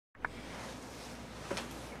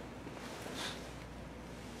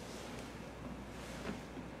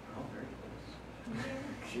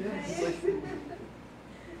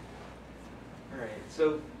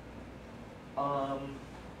So, I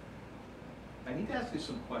need to ask you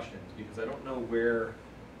some questions because I don't know where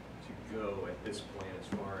to go at this point as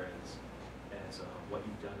far as what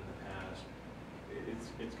you've done in the past.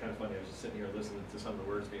 It's kind of funny. I was just sitting here listening to some of the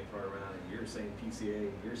words being thrown around, and you're saying PCA,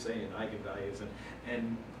 and you're saying eigenvalues,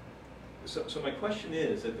 and so my question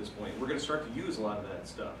is, at this point, we're going to start to use a lot of that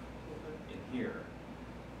stuff in here,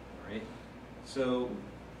 all right? So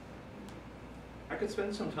I could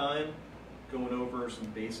spend some time going over some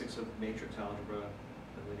basics of matrix algebra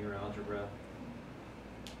and linear algebra.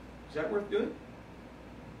 Is that worth doing?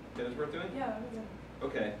 That is worth doing? Yeah.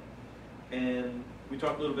 Okay. And we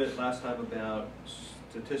talked a little bit last time about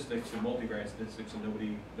statistics and multivariate statistics, and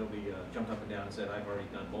nobody jumped up and down and said, I've already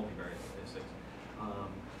done multivariate statistics.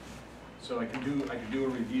 So I can do a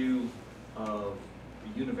review of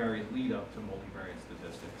the univariate lead up to multivariate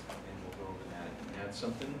statistics, and we'll go over that and add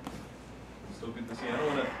something. It's still good to see.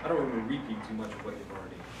 I don't want to repeat too much of what you've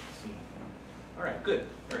already seen. All right, good.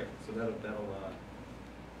 All right, so that'll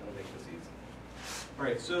make this easy. All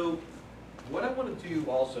right, so what I want to do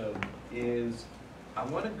also is I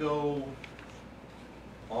want to go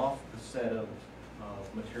off the set of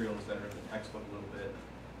materials that are in the textbook a little bit,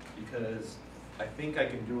 because I think I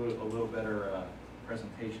can do a little better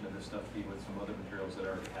presentation of this stuff to you with some other materials that I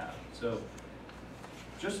already have. So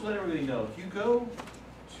just to let everybody know, if you go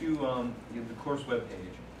to the course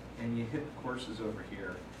webpage and you hit the courses over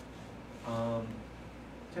here,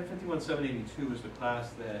 1051-782 is the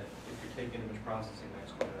class that, if you're taking image processing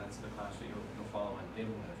next quarter, that's the class that you'll follow on in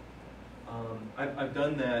with. I've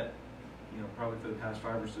done that, probably for the past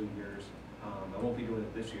 5 or so years. I won't be doing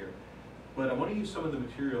it this year, but I want to use some of the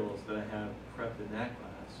materials that I have prepped in that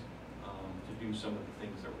class to do some of the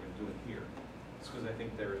things that we're going to do in here. It's because I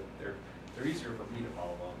think they're easier for me to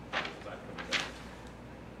follow along as I'm coming down.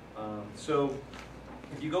 So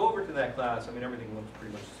if you go over to that class, I mean, everything looks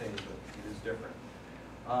pretty much the same, but it is different.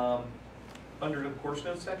 Under the course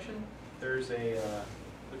notes section, there's a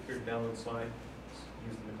click here to download slide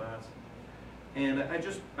used in the class. And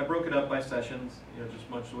I broke it up by sessions, just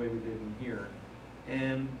much the way we did in here.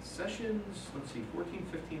 And sessions, let's see, 14,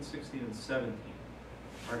 15, 16, and 17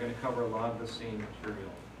 are going to cover a lot of the same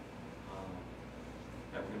material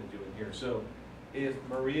that we're going to do in here. So if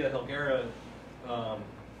Maria Helguera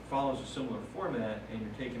follows a similar format and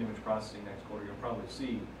you're taking image processing next quarter, you'll probably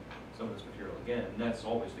see some of this material again. And that's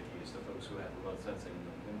always the case. The folks who had remote sensing in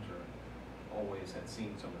the winter always had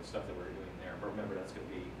seen some of the stuff that we were doing there. But remember, that's going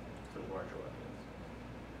to be for the larger audience.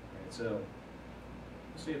 Right, so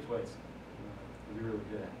we'll see it twice. We'll be really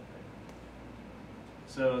good at it.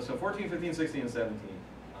 Right? So 14, 15, 16, and 17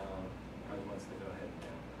 are the ones that go ahead and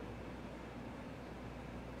down.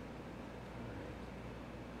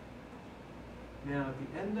 Right. Now, at the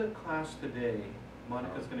end of class today,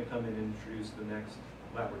 Monica's going to come in and introduce the next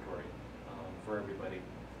laboratory for everybody,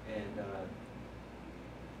 and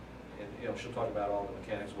she'll talk about all the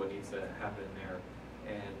mechanics, what needs to happen in there,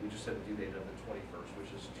 and we just set a due date of the 21st,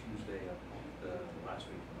 which is Tuesday of the last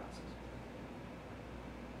week of classes.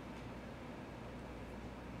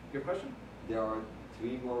 Your question? There are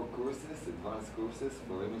 3 more courses, advanced courses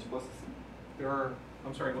for image processing. There are.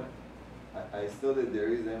 I'm sorry. What? I saw that there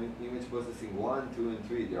is image processing 1, 2, and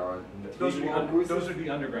 3. There are Those three more courses. Those are the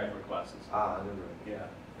undergraduate classes. Ah, undergraduate. Yeah,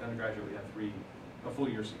 undergraduate we have 3, a full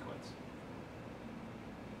year sequence.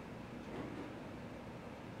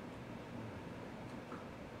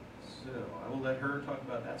 So I will let her talk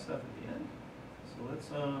about that stuff at the end. So let's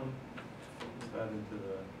dive into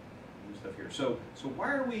the new stuff here. So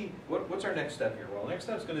why are we? What's our next step here? Well, next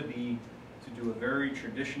step is going to be to do a very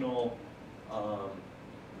traditional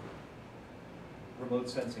remote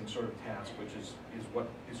sensing sort of task, which is what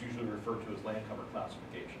is usually referred to as land cover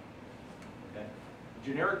classification. Okay,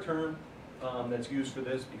 generic term that's used for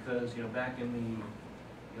this because back in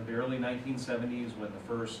the early 1970s when the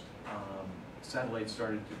first satellites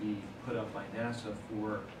started to be put up by NASA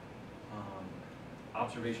for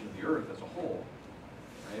observation of the Earth as a whole.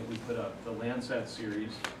 Right, we put up the Landsat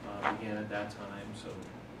series began at that time. So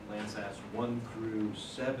Landsats 1 through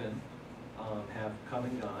 7 have come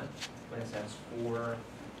and gone. Landsats 4,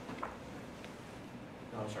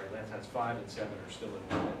 no, I'm sorry, Landsats 5 and 7 are still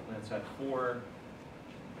in orbit. Landsat 4,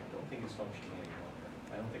 I don't think it's functioning any longer.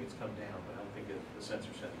 I don't think it's come down, but I don't think the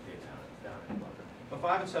sensor set the data down any longer. But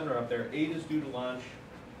 5 and 7 are up there. 8 is due to launch,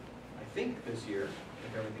 I think, this year,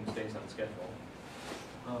 if everything stays on schedule.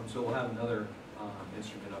 So we'll have another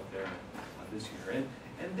instrument up there this year.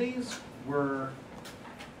 And these were,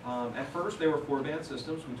 at first, they were 4-band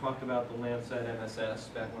systems. We talked about the Landsat MSS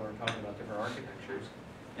back when we were talking about different architectures.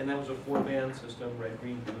 And that was a 4-band system, red,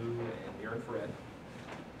 green, blue, and near infrared.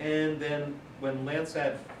 And then when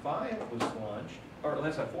Landsat 5 was launched, or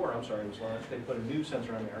Landsat 4, I'm sorry, was launched, they put a new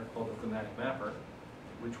sensor on there called the thematic mapper,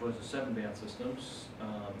 which was a 7-band system.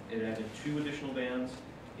 It added 2 additional bands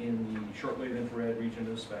in the shortwave infrared region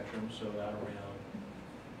of the spectrum, so at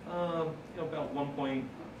around, about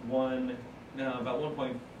 1.1, no, about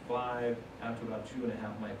 1.5 out to about 2.5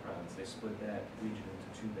 microns. They split that region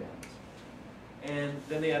into 2 bands. And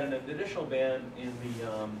then they added an additional band in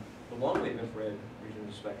the long-wave infrared region of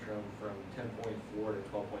the spectrum from 10.4 to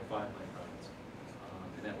 12.5 microns.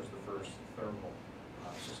 And that was the first thermal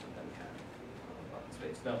system that we had up in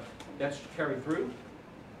space. Now, that's carried through.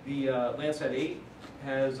 The Landsat 8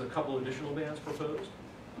 has a couple additional bands proposed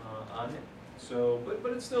on it. So,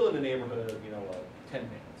 but it's still in the neighborhood of, 10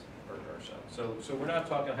 bands or so. So we're not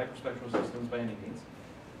talking hyperspectral systems by any means.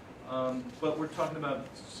 But we're talking about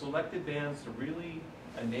selected bands to really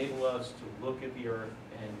enable us to look at the Earth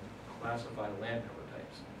and classify land cover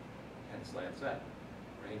types, hence Landsat,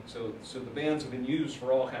 right? So the bands have been used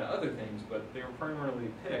for all kind of other things, but they were primarily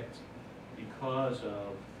picked because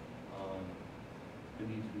of the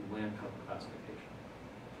need to do land cover classification.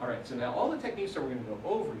 All right, so now all the techniques that we're going to go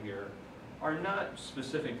over here are not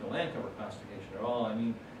specific to land cover classification at all. I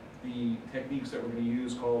mean, the techniques that we're going to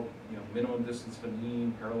use called, minimum distance to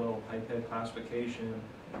mean, parallel pipette classification,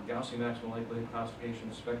 Gaussian maximum likelihood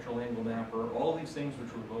classification, spectral angle mapper, all these things which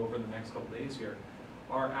we'll go over the next couple days here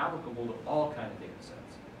are applicable to all kind of data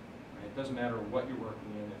sets. Right? It doesn't matter what you're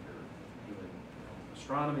working in. If you're doing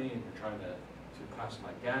astronomy and you're trying to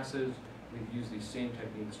classify gases, we've used these same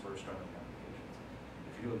techniques for astronomy applications.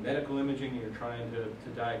 If you're doing medical imaging and you're trying to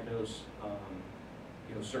diagnose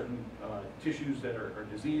certain tissues that are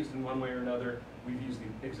diseased in one way or another, we've used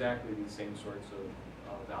exactly these same sorts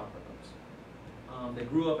of algorithms. They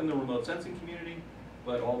grew up in the remote sensing community,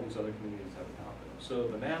 but all these other communities have adopted them. So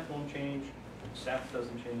the math won't change, SAP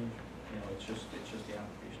doesn't change, it's just the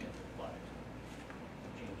application that applies.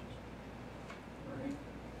 It changes. All right.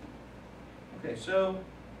 Okay, so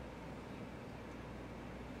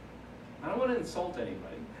I don't want to insult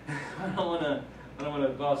anybody. I don't want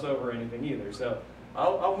to gloss over anything either. So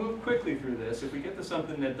I'll move quickly through this. If we get to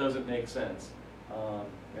something that doesn't make sense,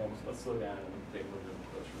 let's slow down and take a little bit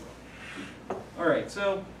closer look. All right,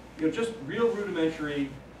 so just real rudimentary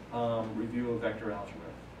review of vector algebra.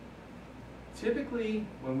 Typically,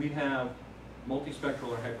 when we have multispectral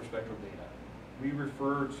or hyperspectral data, we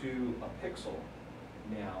refer to a pixel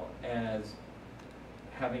now as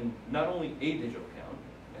having not only a digital count,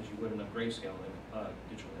 as you would in a grayscale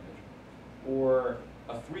digital image, or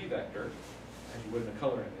a 3 vector, as you would in a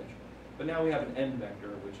color image, but now we have an n vector,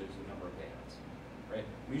 which is the number of bands, right?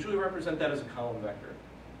 We usually represent that as a column vector,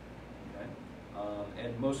 okay?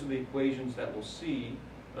 And most of the equations that we'll see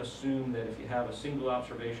assume that if you have a single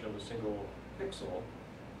observation of a single pixel,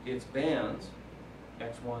 its bands,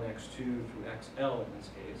 x1, x2 through xl in this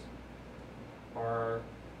case, are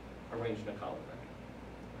arranged in a column vector,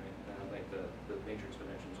 right? Like the matrix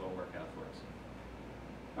dimensions all work out for us.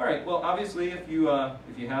 All right, well, obviously, if you have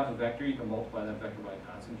a vector, you can multiply that vector by a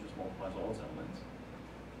constant, it just multiplies all its elements.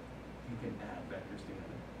 You can add vectors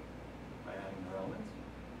together by adding their elements.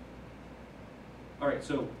 All right,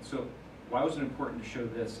 so why was it important to show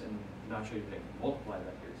this and not show you that you can multiply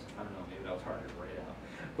vectors? I don't know, maybe that was harder to write out.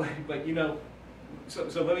 But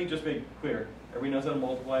so let me just make clear. Everybody knows how to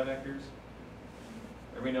multiply vectors?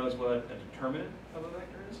 Everybody knows what a determinant of a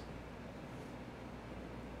vector is?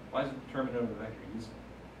 Why is a determinant of a vector useful?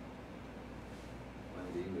 Find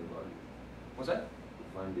the eigenvalue. What's that?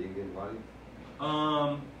 Find the eigenvalue.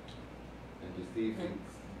 And to see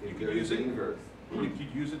if there is an inverse. You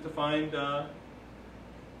could use it to find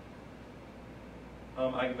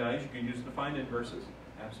eigenvalues. You could use it to find inverses.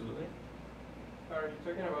 Absolutely. Are you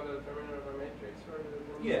talking about the determinant of a matrix or the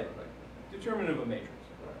determinant Yeah, of a vector? determinant of a matrix.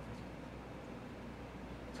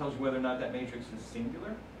 Tells you whether or not that matrix is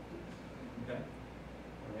singular. Okay.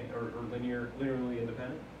 All right, or linearly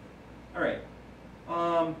independent. All right.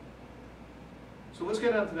 So let's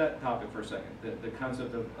get onto that topic for a second, the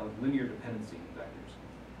concept of linear dependency in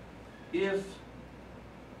vectors.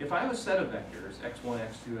 If I have a set of vectors, x1,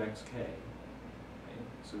 x2, xk, right,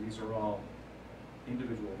 so these are all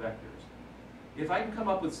individual vectors, if I can come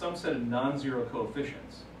up with some set of non-zero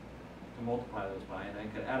coefficients to multiply those by, and I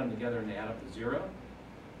could add them together and they add up to 0,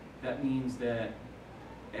 that means that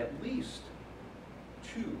at least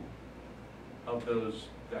 2 of those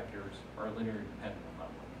vectors are linearly dependent upon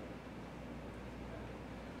one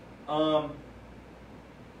another.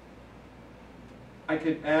 I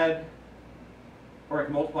could add, or I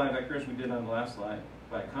could multiply a vector as we did on the last slide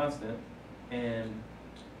by a constant, and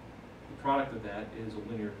the product of that is a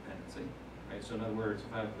linear dependency, right? So in other words,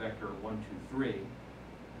 if I have a vector 1, 2, 3,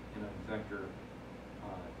 and a vector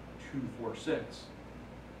 2, 4, 6,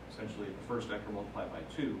 essentially the first vector multiplied by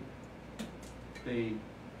 2, they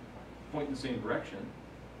point in the same direction,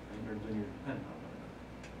 and they're linear dependent on one another,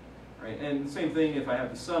 right? And the same thing if I have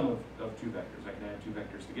the sum of two vectors. I can add two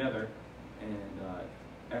vectors together, and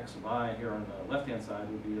x of I here on the left-hand side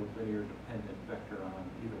would be a linear dependent vector on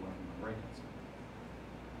either one on the right-hand side.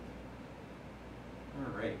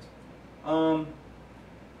 All right.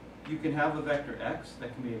 You can have a vector x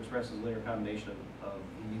that can be expressed as a linear combination of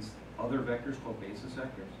these other vectors called basis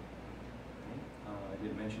vectors. I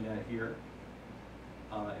didn't mention that here.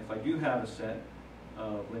 If I do have a set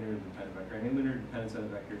of linear dependent vector, any linear dependent set of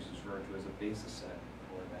vectors is referred to as a basis set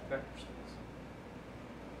for that vector space.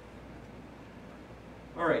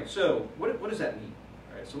 All right, so what does that mean?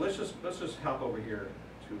 All right, so let's just hop over here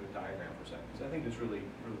to a diagram for a second, because I think this really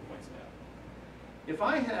points it out. If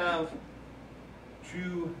I have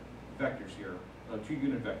two vectors here, two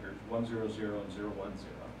unit vectors, 1, 0, 0, and 0, 1, 0,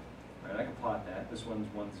 right? I can plot that. This one's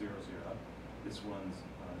 1, 0, 0. This one's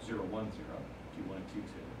 0, 1, 0, Q1 and Q2.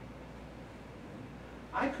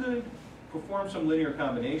 I could perform some linear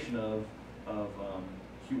combination of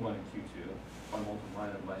Q1 and Q2 by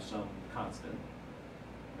multiplying them by some constant.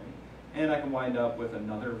 And I can wind up with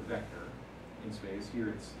another vector in space.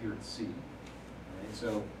 Here it's C. Right?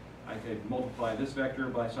 So I could multiply this vector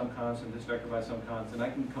by some constant, this vector by some constant. I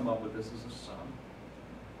can come up with this as a sum.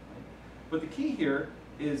 Right? But the key here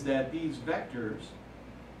is that these vectors,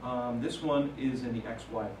 this one is in the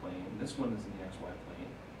xy plane, this one is in the xy plane.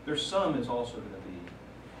 Their sum is also going to be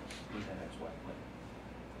in that xy plane.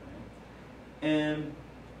 Right?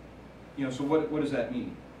 And so what does that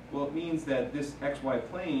mean? Well, it means that this xy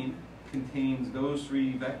plane contains those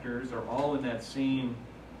three vectors. They're all in that same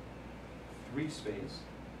 3 space.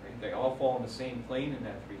 Right? They all fall in the same plane in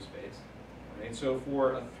that 3 space. Right? So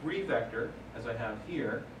for a 3 vector, as I have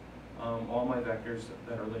here, all my vectors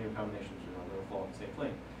that are linear combinations are going to fall in the same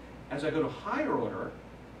plane. As I go to higher order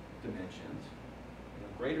dimensions,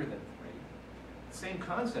 greater than 3, the same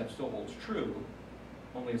concept still holds true,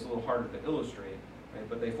 only it's a little harder to illustrate. Right?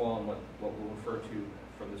 But they fall in what we'll refer to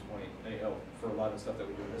from this point, for a lot of stuff that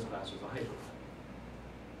we do in this class, is a hyperplane.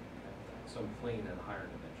 Some plane at a higher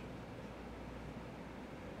dimension.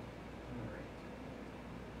 All right.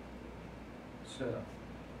 So,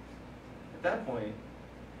 at that point,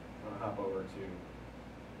 I'm going to hop over to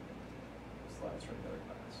the slides from another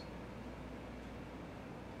class.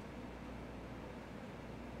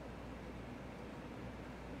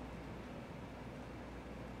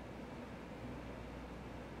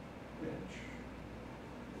 Which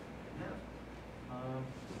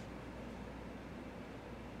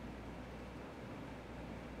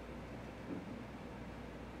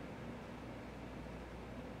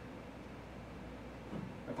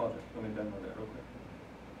I apologize. Let me demo that real quick.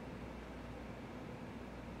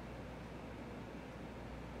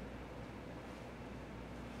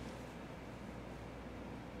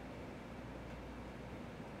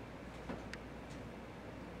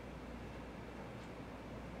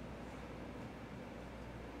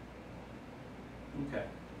 Okay.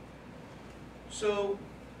 So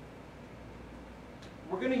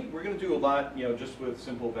we're gonna do a lot, just with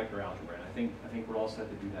simple vector algebra, and I think we're all set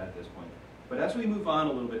to do that at this point. But as we move on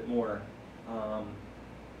a little bit more,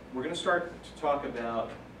 we're going to start to talk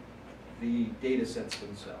about the data sets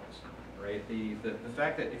themselves, right? The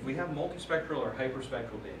fact that if we have multispectral or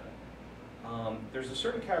hyperspectral data, there's a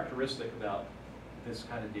certain characteristic about this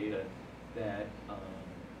kind of data that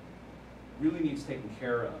really needs taken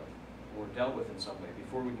care of or dealt with in some way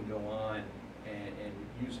before we can go on and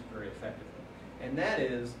use it very effectively. And that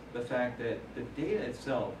is the fact that the data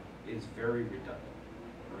itself is very redundant.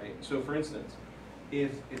 Right? So for instance,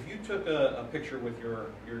 if you took a picture with your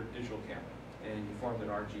digital camera and you formed an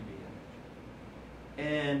RGB image,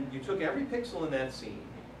 and you took every pixel in that scene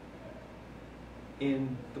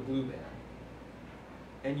in the blue band,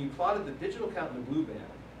 and you plotted the digital count in the blue band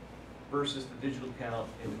versus the digital count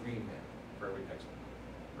in the green band for every pixel.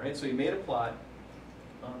 Right? So you made a plot.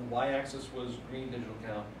 On the y-axis was green digital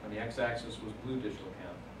count, on the x-axis was blue digital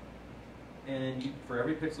count. And for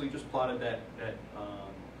every pixel, you just plotted that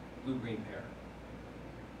blue-green pair.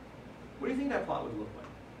 What do you think that plot would look like?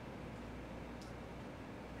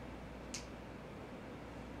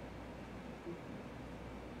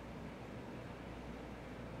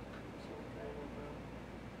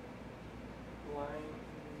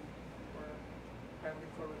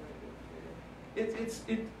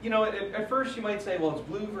 At first you might say, well, it's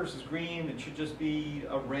blue versus green. It should just be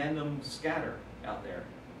a random scatter out there.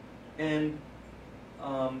 And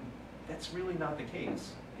that's really not the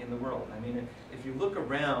case. in the world. I mean, if you look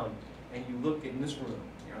around and you look in this room,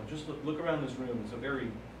 you know, just look around this room. It's a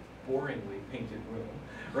very boringly painted room,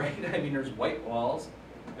 right? I mean, there's white walls,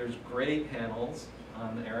 there's gray panels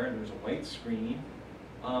on there, and there's a white screen.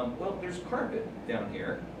 Well, there's carpet down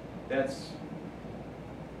here. That's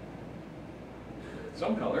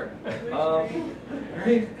some color,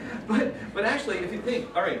 right? But actually, if you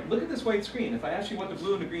think, all right, look at this white screen. If I ask you what the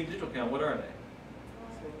blue and the green digital count, what are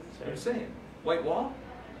they? They're the same. White wall,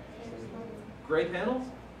 gray panels,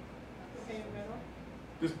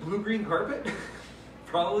 this blue-green carpet,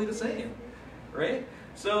 probably the same, right?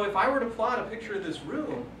 So if I were to plot a picture of this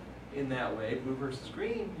room in that way, blue versus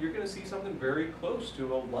green, you're going to see something very close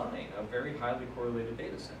to a line, a very highly correlated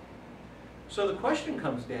data set. So the question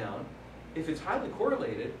comes down, if it's highly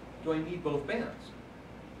correlated, do I need both bands?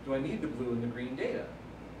 Do I need the blue and the green data?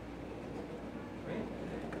 Right?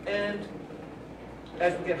 And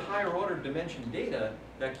as we get higher order dimension data,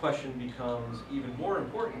 that question becomes even more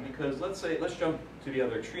important, because let's jump to the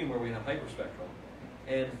other extreme where we have hyperspectral.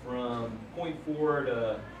 And from 0.4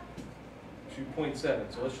 to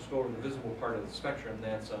 0.7, so let's just go over the visible part of the spectrum,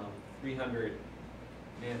 that's 300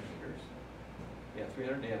 nanometers. Yeah,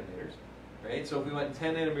 300 nanometers, right? So if we went in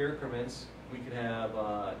 10 nanometer increments, we could have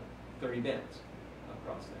 30 bands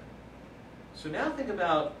across there. So now think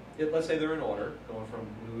about, let's say they're in order, going from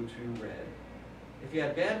blue to red. If you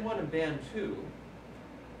had band 1 and band 2, do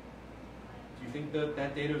you think that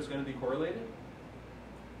that data is going to be correlated?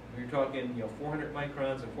 You're talking, 400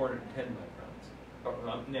 microns and 410 microns, or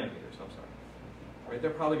nanometers, I'm sorry. Right,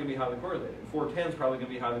 they're probably going to be highly correlated. 410 is probably going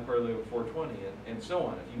to be highly correlated with 420, and so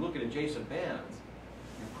on. If you look at adjacent bands,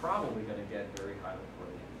 you're probably going to get very highly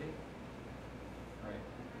correlated data. Right.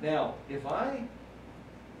 Now, if I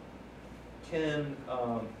can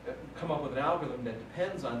come up with an algorithm that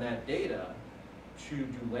depends on that data to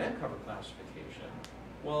do land cover classification,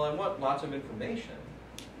 well, I want lots of information.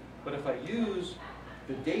 But if I use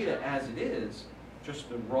the data as it is, just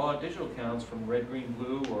the raw digital counts from red, green,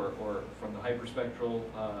 blue, or from the hyperspectral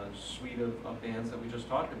suite of bands that we just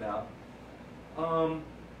talked about,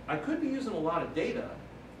 I could be using a lot of data,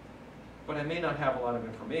 but I may not have a lot of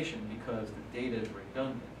information because the data is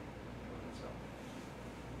redundant.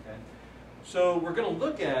 Okay? So we're going to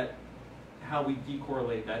look at how we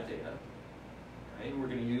decorrelate that data. Right? We're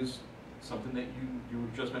going to use something that you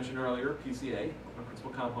just mentioned earlier, PCA, or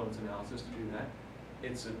principal components analysis, to do that.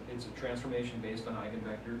 It's a transformation based on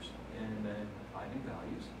eigenvectors and then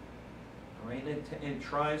eigenvalues. All right? And it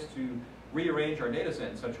tries to rearrange our data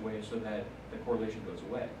set in such a way so that the correlation goes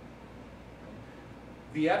away.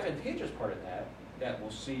 The advantageous part of that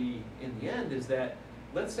we'll see in the end, is that,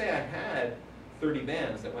 let's say I had 30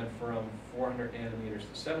 bands that went from 400 nanometers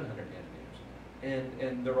to 700 nanometers,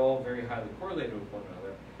 and they're all very highly correlated with one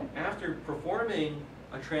another. After performing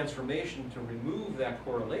a transformation to remove that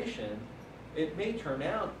correlation, it may turn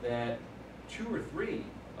out that 2 or 3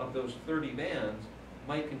 of those 30 bands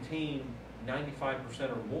might contain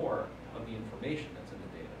 95% or more of the information that's in the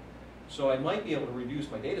data. So I might be able to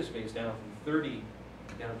reduce my data space down from 30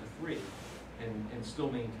 down to 3 and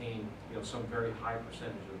still maintain some very high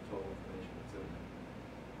percentage of the total information that's in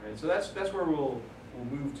there. Right? So that's where we'll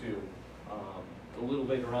move to a little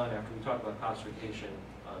later on after we talk about classification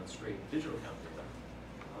on straight digital count data.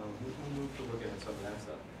 We'll move to looking at some of that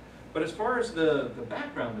stuff. But as far as the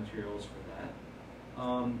background materials for that,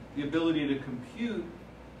 the ability to compute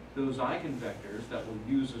those eigenvectors that we'll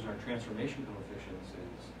use as our transformation coefficients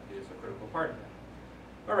is a critical part of that.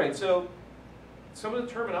 All right, so some of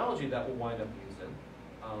the terminology that we'll wind up using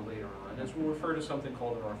later on is we'll refer to something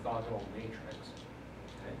called an orthogonal matrix.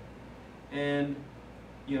 Okay? And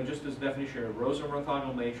just as a definition, rows of an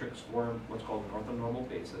orthogonal matrix form what's called an orthonormal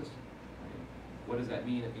basis. Right? What does that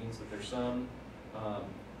mean? It means that there's some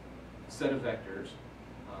set of vectors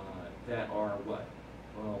that are what?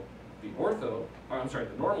 Well, the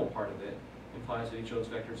normal part of it implies that each of those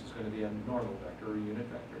vectors is going to be a normal vector or a unit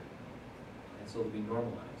vector, and so it'll be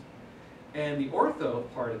normalized. And the ortho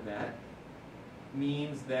part of that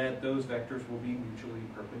means that those vectors will be mutually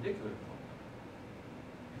perpendicular to one another.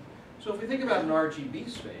 So if we think about an RGB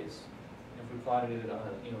space, if we plotted it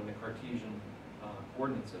on, in a Cartesian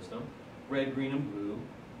coordinate system, red, green, and blue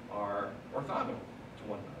are orthogonal to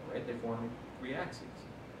one another, right? They form 3 axes.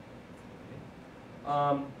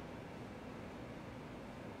 Okay.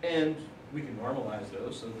 And we can normalize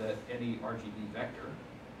those so that any RGB vector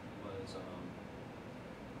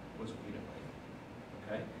was a unit length,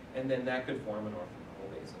 okay? And then that could form an orthonormal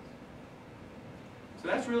basis. So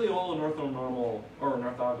that's really all an orthonormal, or an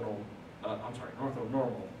orthogonal, an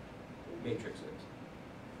orthonormal matrix is.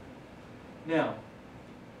 Now,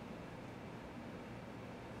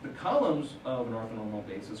 the columns of an orthonormal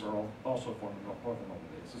basis are also formed an orthonormal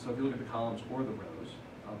basis. So if you look at the columns or the rows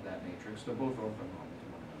of that matrix, they're both orthonormal to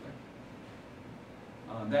one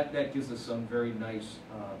another. That gives us some very nice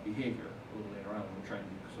behavior a little later on when we're trying to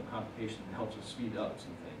do some computation that helps us speed up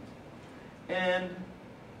some things. And,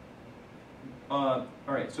 all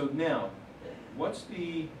right, so now, what's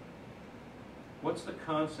the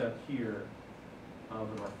concept here of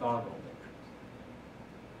an orthogonal matrix?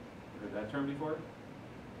 You heard that term before?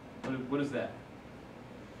 What is that?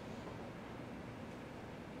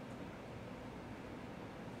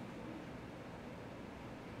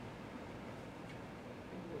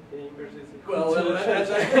 The inverse is equal Well, to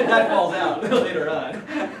that falls out later on.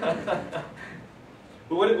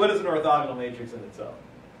 But what is an orthogonal matrix in itself?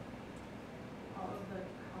 All of the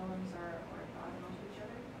columns are orthogonal to each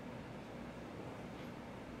other.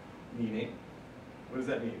 Meaning? What does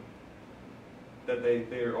that mean? That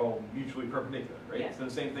they are all mutually perpendicular, right? Yeah. It's the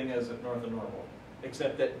same thing as an orthonormal,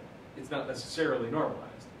 except that it's not necessarily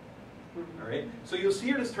normalized. All right? So you'll see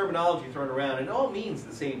here this terminology thrown around, and it all means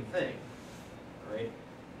the same thing. All right?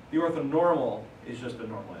 The orthonormal is just a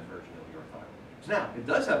normalized version of the orthogonal matrix. Now, it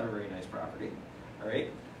does have a very nice property, all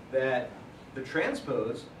right, that the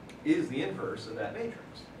transpose is the inverse of that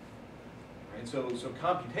matrix. Right? So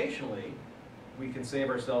computationally, we can save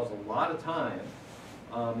ourselves a lot of time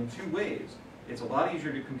in two ways. It's a lot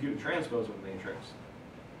easier to compute a transpose of a matrix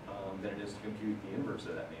than it is to compute the inverse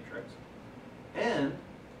of that matrix. And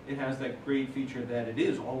it has that great feature that it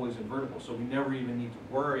is always invertible, so we never even need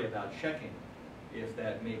to worry about checking if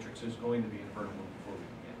that matrix is going to be invertible before we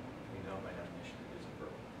begin. We know by definition it is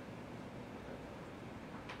invertible.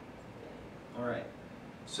 All right.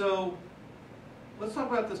 So let's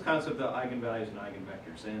talk about this concept of eigenvalues and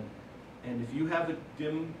eigenvectors. And if you have a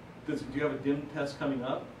dim, do you have a dim test coming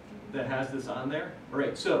up that has this on there? All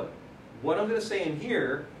right. So what I'm going to say in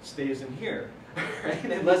here stays in here, right?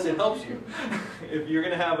 Unless it helps you. If you're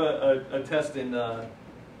going to have a test in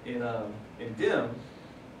dim,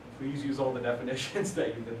 please use all the definitions that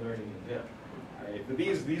you've been learning in dim. All right? But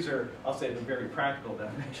these are, I'll say, the very practical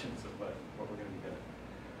definitions of what we're going to be doing.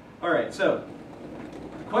 All right. So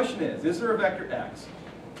the question is there a vector x,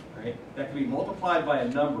 right, that can be multiplied by a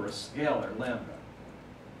number, a scalar, lambda,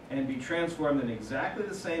 and be transformed in exactly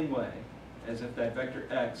the same way as if that vector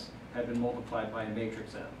x had been multiplied by a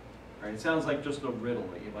matrix M? Right? It sounds like just a riddle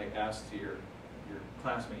that you might ask to your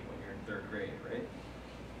classmate when you're in third grade, right?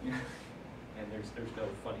 And there's no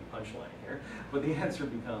funny punchline here, but the answer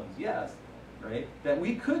becomes yes, right? That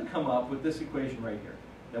we could come up with this equation right here,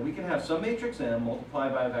 that we can have some matrix M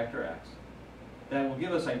multiplied by a vector x that will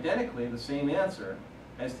give us identically the same answer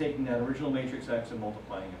as taking that original matrix x and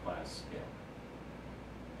multiplying it by a scale.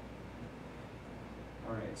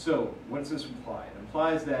 All right, so what does this imply? It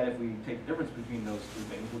implies that if we take the difference between those two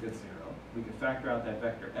things, we'll get 0. We can factor out that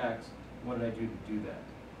vector x. What did I do to do that?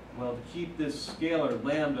 Well, to keep this scalar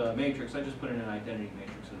lambda matrix, I just put in an identity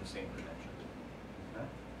matrix of the same dimension. Okay?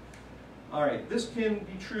 All right, this can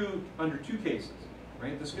be true under two cases,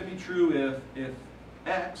 right? This can be true if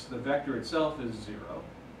x, the vector itself, is 0,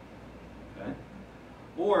 okay?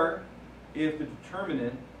 Or if the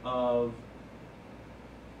determinant of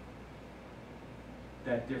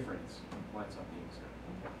that difference winds up being 0.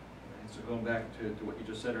 Right? So going back to what you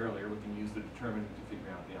just said earlier, we can use the determinant to figure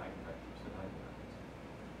out the eigenvectors and eigenvalues.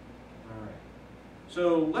 All right.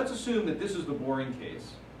 So let's assume that this is the boring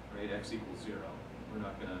case, right? X equals 0. We're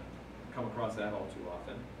not going to come across that all too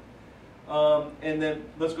often. And then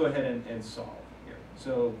let's go ahead and solve here.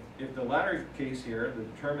 So if the latter case here, the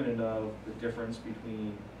determinant of the difference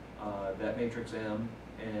between that matrix M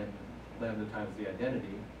and lambda times the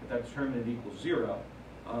identity, if that determinant equals 0,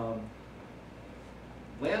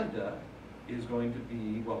 lambda is going to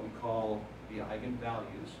be what we call the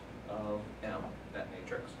eigenvalues of M, that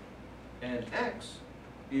matrix. And X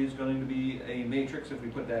is going to be a matrix, if we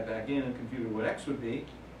put that back in and computed what X would be,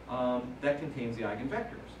 that contains the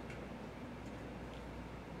eigenvectors.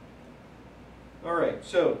 All right,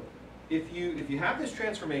 so if you have this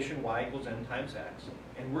transformation y equals m times x,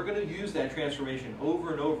 and we're going to use that transformation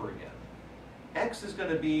over and over again, x is going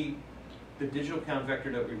to be the digital count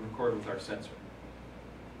vector that we record with our sensor.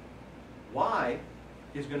 Y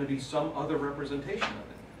is going to be some other representation of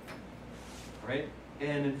it, right?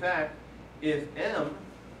 And in fact, if m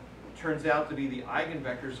turns out to be the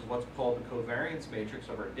eigenvectors of what's called the covariance matrix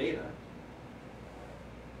of our data,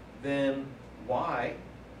 then y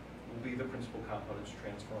will be the principal components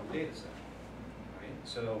transformed data set, right?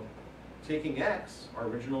 So taking x, our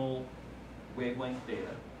original wavelength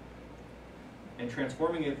data, and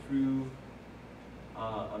transforming it through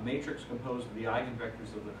a matrix composed of the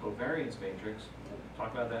eigenvectors of the covariance matrix. We'll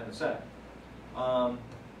talk about that in a sec.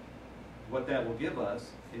 What that will give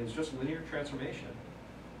us is just linear transformation,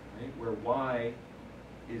 right, where y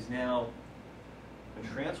is now a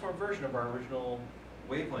transformed version of our original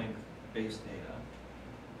wavelength-based data,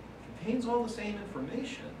 contains all the same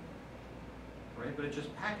information, right, but it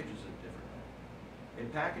just packages it differently.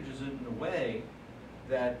 It packages it in a way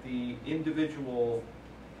that the individual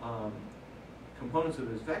components of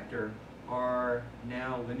this vector are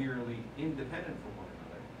now linearly independent from one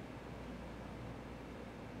another.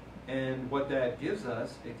 And what that gives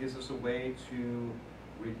us, it gives us a way to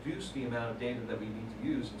reduce the amount of data that we need to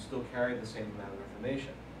use and still carry the same amount of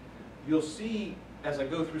information. You'll see as I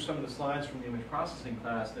go through some of the slides from the image processing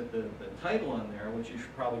class that the title on there, which you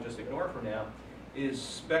should probably just ignore for now, is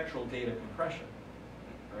spectral data compression,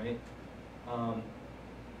 right?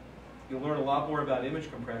 You'll learn a lot more about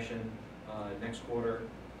image compression next quarter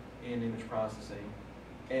in image processing,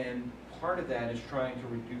 and part of that is trying to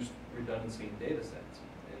reduce redundancy in data sets.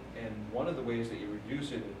 And one of the ways that you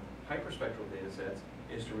reduce it in hyperspectral data sets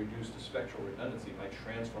is to reduce the spectral redundancy by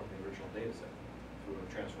transforming the original data set through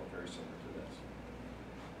a transform very similar to this.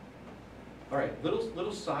 All right,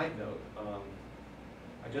 little side note.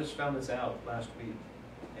 I just found this out last week,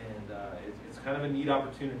 and it's kind of a neat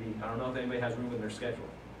opportunity. I don't know if anybody has room in their schedule.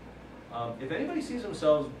 If anybody sees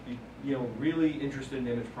themselves, really interested in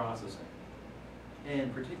image processing,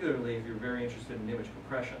 and particularly if you're very interested in image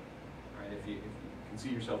compression, right? If you can see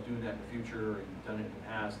yourself doing that in the future, or you've done it in the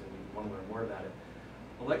past, and you want to learn more about it,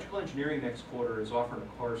 electrical engineering next quarter is offering a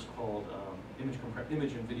course called Image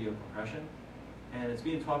and Video Compression, and it's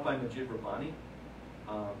being taught by Majid Rabbani.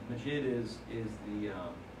 Majid is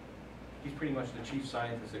he's pretty much the chief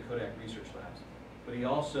scientist at Kodak Research Labs, but he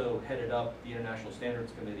also headed up the International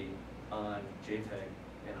Standards Committee on JPEG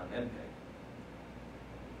and on MPEG.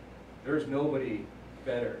 There's nobody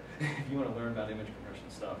better if you want to learn about image compression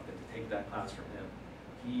stuff than to take that class from him.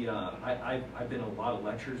 I've been in a lot of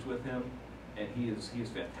lectures with him, and he is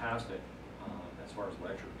fantastic as far as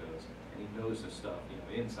lecture goes, and he knows this stuff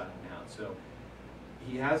inside and out. So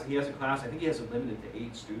he has a class. I think he has it limited to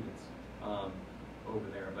 8 students over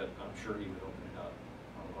there, but I'm sure he would open it up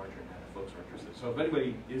larger than that if folks are interested. So if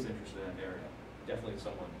anybody is interested in that area, definitely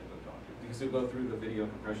someone to go talk to, because they'll go through the video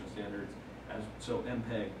compression standards so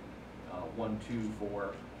MPEG 1, 2,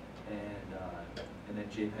 4, and then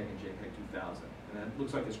JPEG and JPEG 2000, and that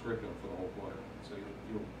looks like it's curriculum for the whole quarter. So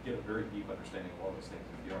you'll get a very deep understanding of all those things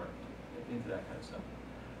if you are into that kind of stuff.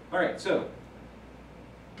 All right, so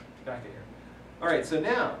back to here. All right, so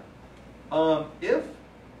now, if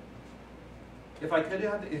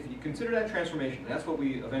you consider that transformation, that's what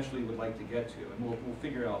we eventually would like to get to, and we'll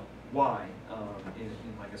figure out why in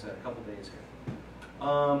like I said, a couple days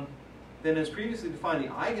here. Then, as previously defined, the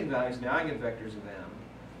eigenvalues and the eigenvectors of M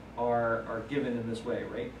are given in this way,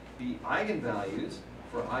 right? The eigenvalues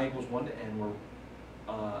for I equals 1 to n, where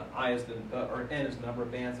n is the number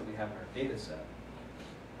of bands that we have in our data set,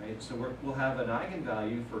 right? So we'll have an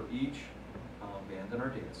eigenvalue for each band in our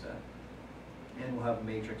data set, and we'll have a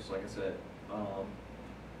matrix, like I said,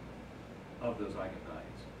 of those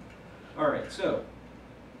eigenvalues. All right, so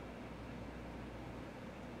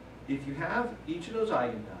if you have each of those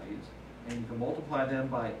eigenvalues, and you can multiply them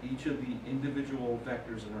by each of the individual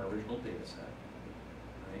vectors in our original data set,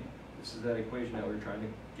 right? This is that equation that we were trying to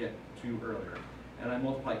get to earlier. And I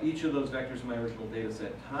multiply each of those vectors in my original data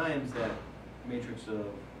set times that matrix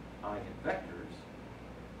of eigenvectors,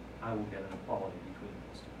 I will get an equality between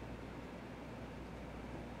those two.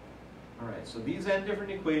 All right, so these n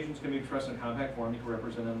different equations can be expressed in compact form. You can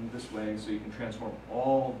represent them this way, so you can transform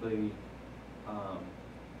all the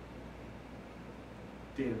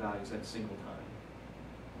data values at a single time.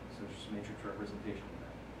 So it's just a matrix representation of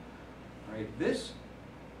that. All right, this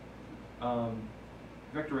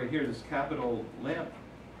vector right here, this capital lambda.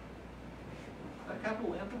 Is that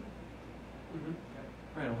capital lambda? Mm-hmm.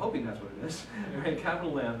 All right, I'm hoping that's what it is. All right,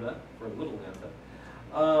 capital lambda, or little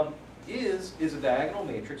lambda, is a diagonal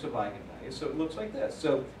matrix of eigenvalues. So it looks like this.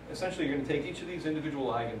 So essentially, you're going to take each of these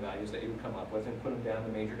individual eigenvalues that you would come up with and put them down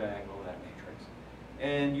the major diagonal of that matrix,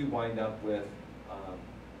 and you wind up with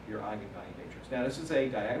your eigenvalue matrix. Now, this is a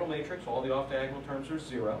diagonal matrix. All the off-diagonal terms are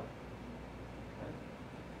 0.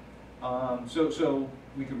 Okay. So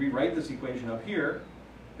we could rewrite this equation up here,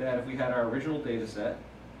 that if we had our original data set,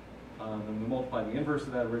 and we multiply the inverse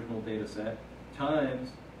of that original data set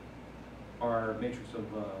times our matrix of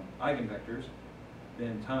eigenvectors,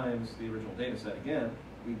 then times the original data set again,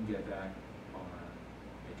 we can get back our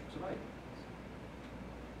matrix of eigenvectors.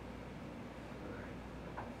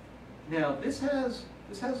 Now, this has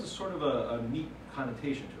this has a sort of a neat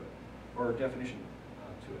connotation to it, or definition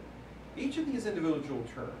to it. Each of these individual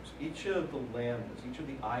terms, each of the lambdas, each of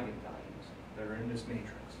the eigenvalues that are in this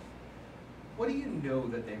matrix, what do you know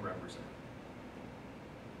that they represent?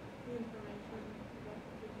 The information about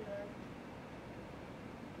particular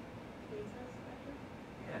basis vector?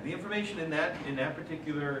 Yeah, the information in that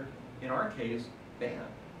particular, in our case,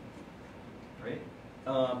 band, right?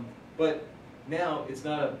 But now it's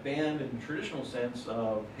not a band in the traditional sense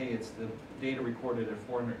of, hey, it's the data recorded at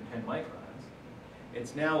 410 microns.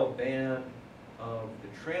 It's now a band of the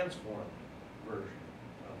transformed version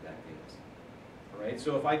of that data set. All right,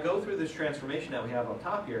 so if I go through this transformation that we have on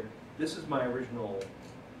top here, this is my original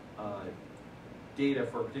data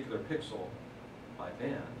for a particular pixel by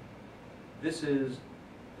band. This is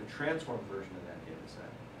the transformed version of that data set.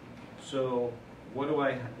 So what do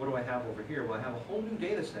I have over here? Well, I have a whole new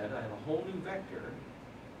data set. I have a whole new vector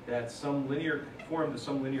that's formed as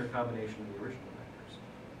some linear combination of the original vectors.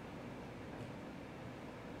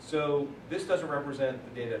 So this doesn't represent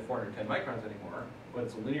the data at 410 microns anymore, but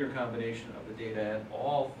it's a linear combination of the data at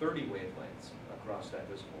all 30 wavelengths across that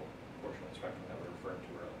visible portion of the spectrum that we referred to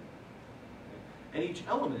earlier. Okay? And each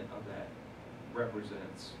element of that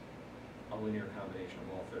represents a linear combination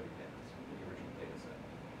of all 30 bands in the original data set.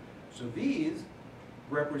 So these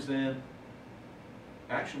represent,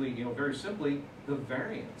 actually, very simply, the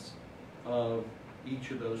variance of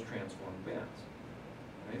each of those transformed bands.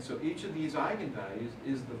 Right? So each of these eigenvalues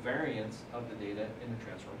is the variance of the data in the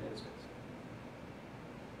transformed data space.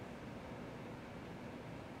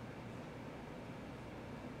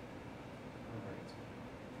 All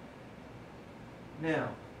right. Now,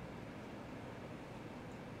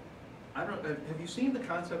 I don't. Have you seen the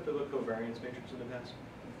concept of a covariance matrix in the past?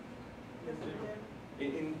 Yes, we did.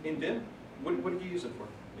 In DIM? What did you use it for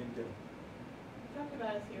in DIM? We talked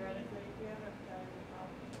about it theoretically. We haven't done any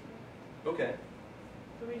problems. Okay.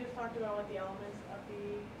 So we just talked about what the elements of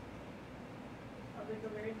the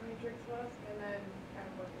covariance matrix was, and then kind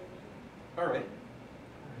of what they did. All right.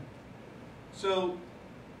 So,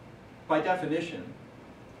 by definition,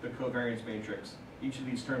 the covariance matrix, each of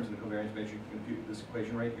these terms in the covariance matrix, you can compute this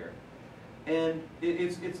equation right here. And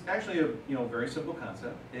it's actually a very simple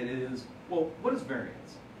concept. It is, well, what is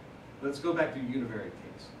variance? Let's go back to a univariate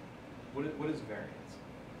case. What is variance?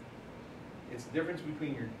 It's the difference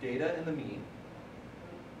between your data and the mean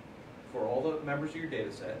for all the members of your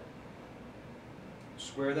data set.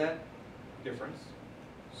 Square that difference,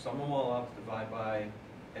 sum them all up, divide by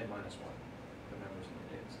n minus 1, the members of your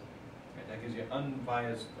data set. Right, that gives you an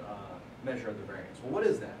unbiased measure of the variance. Well, what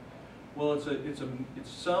is that? Well, it's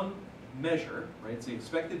some measure, right? It's the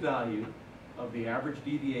expected value of the average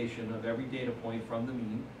deviation of every data point from the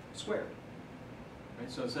mean squared.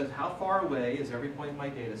 Right? So it says how far away is every point in my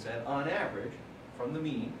data set on average from the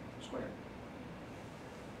mean squared.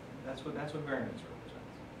 That's what variance represents.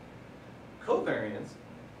 Covariance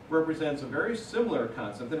represents a very similar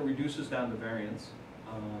concept that it reduces down to variance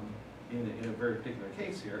in a very particular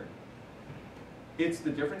case here. It's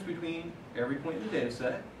the difference between every point in the data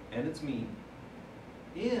set and its mean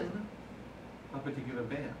in a particular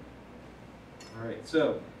band. All right,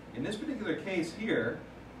 so in this particular case here,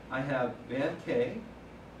 I have band K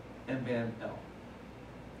and band L.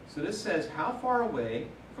 So this says how far away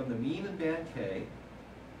from the mean in band K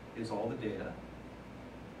is all the data,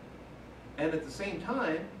 and at the same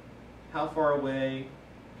time, how far away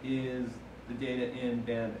is the data in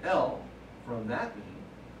band L from that mean.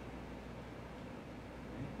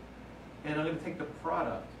 And I'm going to take the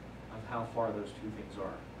product of how far those two things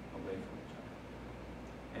are away from each other.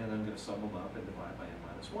 And I'm going to sum them up and divide by n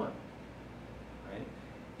minus 1. Right?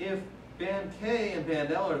 If band K and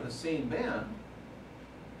band L are the same band,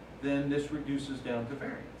 then this reduces down to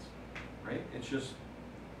variance. Right? It's just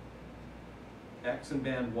x in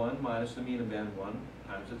band 1 minus the mean in band 1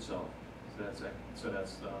 times itself. So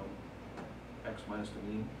that's x minus the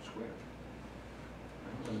mean squared.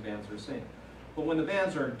 Right? When the bands are the same. But when the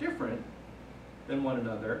bands are different than one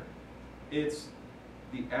another, it's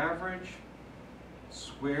the average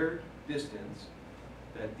squared distance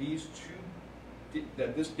that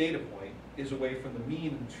that this data point is away from the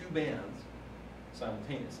mean in two bands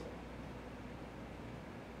simultaneously.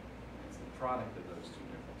 It's the product of those two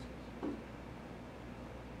differences.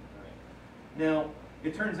 All right. Now,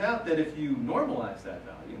 it turns out that if you normalize that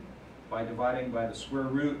value by dividing by the square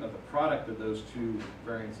root of the product of those two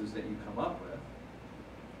variances that you come up with,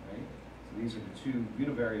 right? So these are the two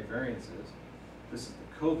univariate variances. This is the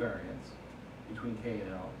covariance between K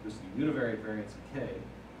and L. This is the univariate variance in K,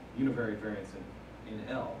 univariate variance in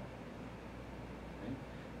L. Okay?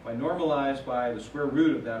 If I normalize by the square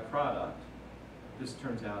root of that product, this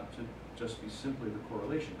turns out to just be simply the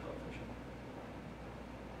correlation coefficient.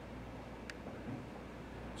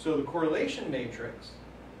 So the correlation matrix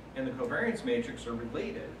and the covariance matrix are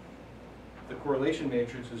related. The correlation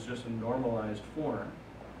matrix is just a normalized form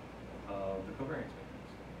of the covariance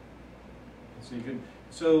matrix.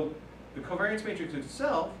 So the covariance matrix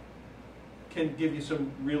itself can give you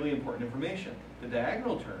some really important information. The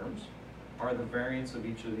diagonal terms are the variance of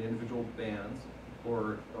each of the individual bands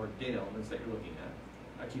or data elements that you're looking at.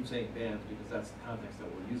 I keep saying bands because that's the context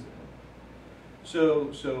that we're using it.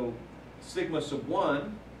 So sigma sub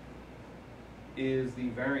 1 is the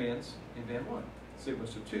variance in band 1. Sigma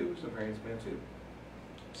sub 2 is the variance in band 2.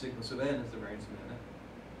 Sigma sub n is the variance in band n.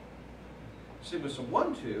 Sigma sub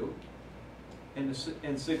 1, 2 and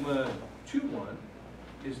sigma 2, 1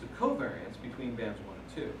 is the covariance between bands 1 and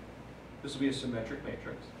 2. This will be a symmetric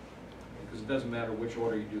matrix because it doesn't matter which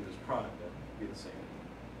order you do this product in, it'll be the same.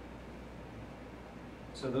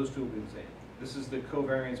 So those two will be the same. This is the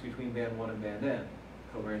covariance between band 1 and band n,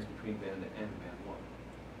 covariance between band n and band 1.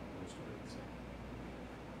 Those two will be the same.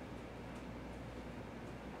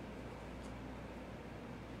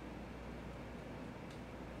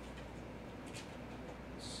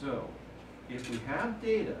 So, if we have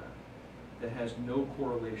data that has no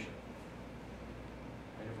correlation,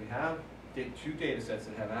 and if we have two data sets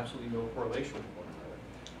that have absolutely no correlation with one another,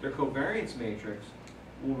 their covariance matrix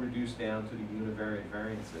will reduce down to the univariate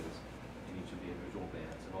variances in each of the individual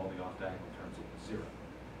bands, and all the off-diagonal terms will be 0.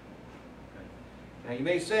 Okay? Now you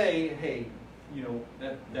may say, hey, you know,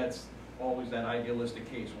 that's always that idealistic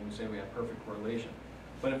case when we say we have perfect correlation.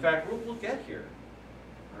 But in fact, we'll get here,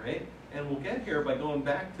 all right? And we'll get here by going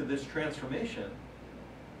back to this transformation,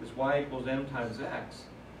 this y equals m times x.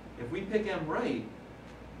 If we pick m right,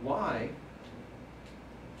 y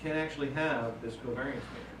can actually have this covariance matrix.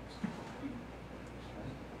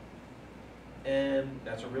 And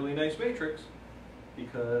that's a really nice matrix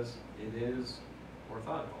because it is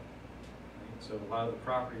orthogonal. Right? So a lot of the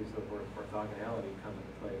properties of orthogonality come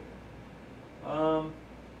into play here.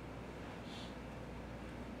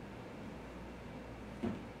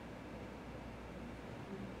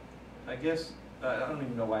 I guess, I don't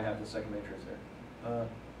even know why I have the second matrix there.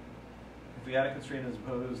 If we add a constraint and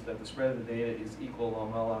suppose that the spread of the data is equal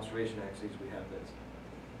along all observation axes, we have this.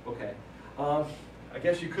 Okay. I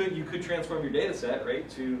guess you could transform your data set, right,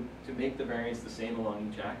 to make the variance the same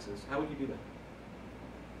along each axis. How would you do that?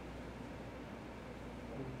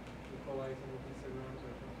 Equalizing the histograms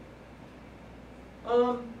or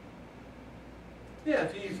something. Yeah,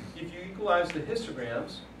 if you equalize the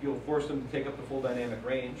histograms, you'll force them to take up the full dynamic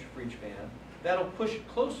range for each band. That'll push it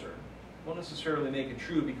closer. Won't necessarily make it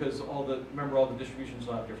true because remember all the distributions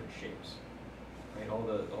will have different shapes. Right? All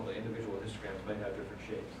the individual histograms might have different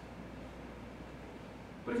shapes.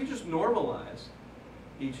 But if you just normalize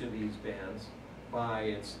each of these bands by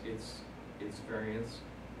its variance,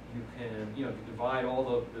 you can divide all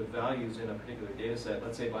the values in a particular data set,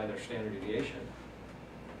 let's say by their standard deviation.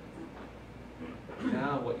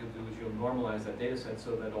 Now what you'll do is you'll normalize that data set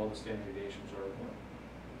so that all the standard deviations are 1.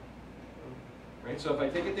 Right? So if I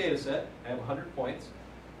take a data set, I have 100 points,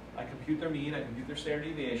 I compute their mean, I compute their standard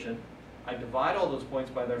deviation, I divide all those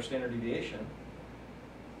points by their standard deviation.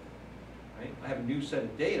 Right? I have a new set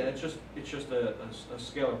of data. It's just a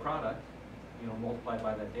scalar product, multiplied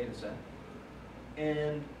by that data set.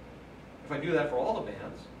 And if I do that for all the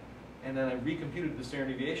bands, and then I recomputed the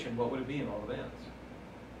standard deviation, what would it be in all the bands?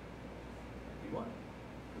 It'd be 1,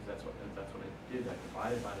 because that's what I did. I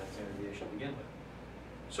divided by that standard deviation to begin with.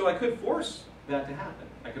 So I could force that to happen.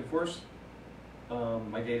 I could force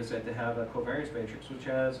my data set to have a covariance matrix, which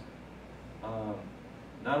has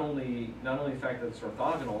not only the fact that it's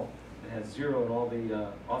orthogonal, it has 0 in all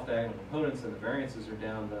the off-diagonal components, and the variances are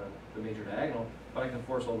down the major diagonal, but I can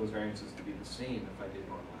force all those variances to be the same if I did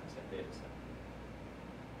normalize that data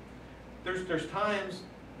set. There's times,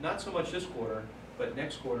 not so much this quarter, but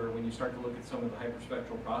next quarter, when you start to look at some of the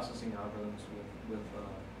hyperspectral processing algorithms with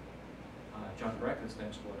John Breck's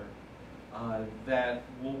next quarter, that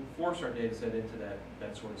will force our data set into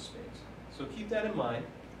that sort of space. So keep that in mind.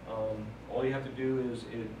 All you have to do is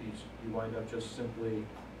you wind up just simply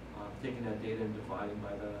taking that data and dividing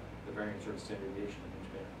by the variance or the standard deviation of each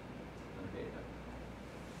band on the data.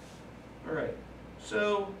 All right,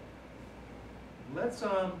 so let's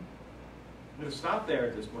I'm going to stop there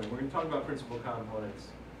at this point. We're going to talk about principal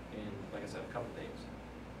components in, like I said, a couple days,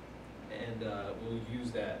 and we'll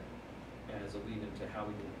use that as a lead into how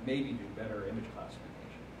we can maybe do better image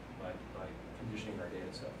classification by conditioning our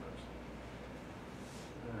data set first.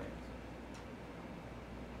 All right.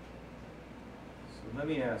 So let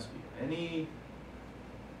me ask you,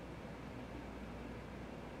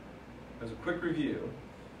 as a quick review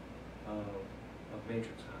of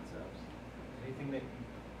matrix concepts, anything that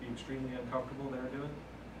you'd be extremely uncomfortable there doing?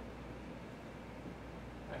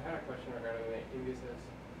 I had a question regarding the indices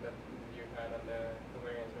that you had on the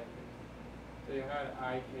covariance matrix. So you had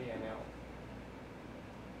I, K, and L.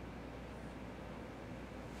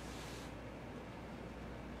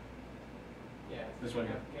 Yeah. So This you one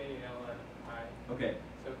here. have K, L, and I. Okay,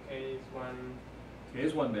 So K is one K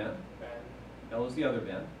is one band, band. L is the other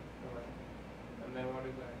band, Alright. And then what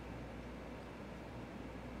is that?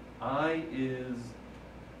 I is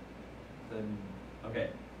the, okay.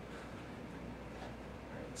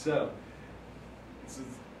 Alright, so, this is,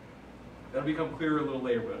 that'll become clearer a little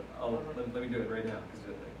later, but let me do it right now,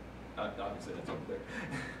 because obviously that's unclear.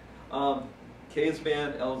 K is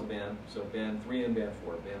band, L is band, so band 3 and band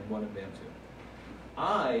 4, band 1 and band 2.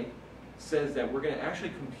 I says that we're going to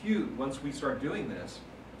actually compute, once we start doing this,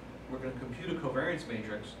 we're going to compute a covariance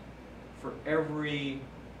matrix for every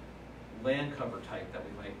land cover type that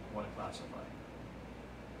we might want to classify.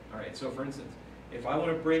 All right, so for instance, if I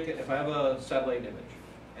want to break it, if I have a satellite image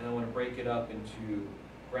and I want to break it up into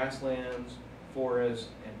grasslands, forests,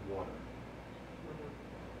 and water,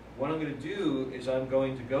 what I'm going to do is I'm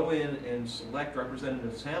going to go in and select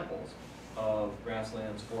representative samples of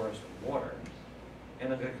grasslands, forests, and water,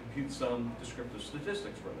 and I'm going to compute some descriptive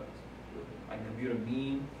statistics for those. I can compute a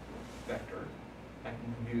mean vector. I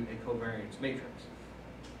can compute a covariance matrix.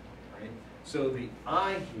 Right? So the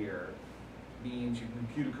I here means you can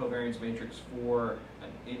compute a covariance matrix for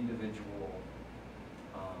an individual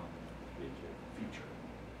feature.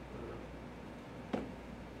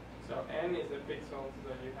 So N is the pixels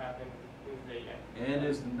that you have in data. N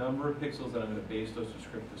is the number of pixels that I'm going to base those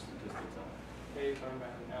descriptive statistics on. K is one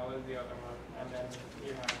band, L is the other one, and then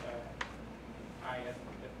you have the I as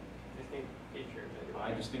the distinct features. That you I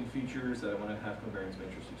have. distinct features that I want to have covariance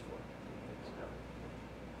matrices for.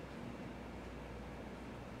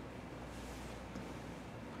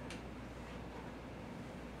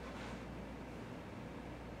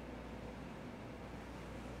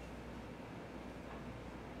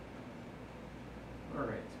 All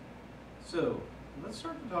right, so let's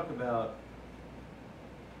start to talk about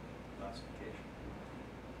classification.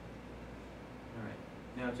 All right,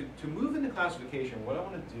 now to move into classification, what I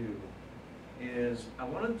want to do is I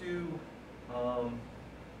want to do,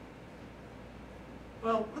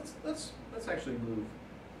 well, let's actually move.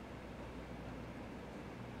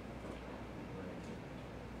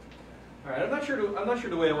 All right, I'm not sure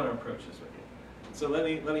the way I want to approach this with you. So let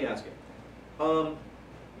me ask you.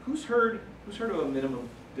 Who's heard of a minimum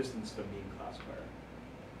distance to mean classifier?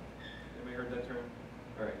 Anybody heard that term?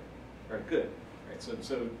 All right, good. All right,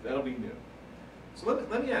 so that'll be new. So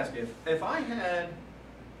let me ask you, if I had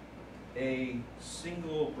a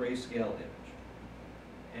single grayscale image,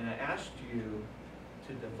 and I asked you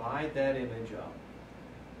to divide that image up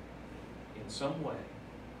in some way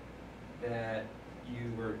that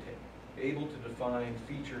you were able to define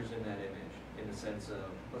features in that image in the sense of,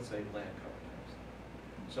 let's say, land cover types.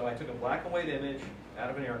 So I took a black and white image out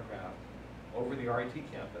of an aircraft over the RIT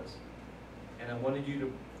campus, and I wanted you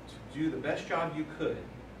to do the best job you could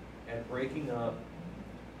at breaking up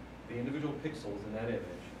the individual pixels in that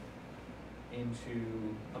image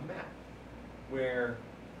into a map where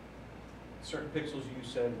certain pixels you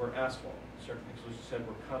said were asphalt, certain pixels you said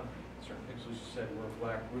were concrete, certain pixels you said were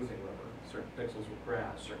black roofing rubber, certain pixels were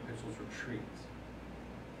grass, certain pixels were trees.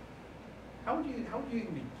 How would you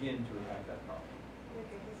even begin to attack that problem? Like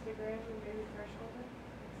a histogram and maybe threshold it,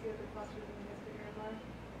 see what the clusters in the histogram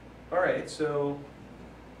are. All right, so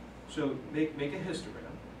make a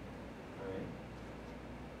histogram. All right.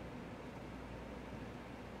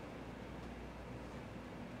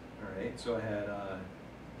 All right, so I had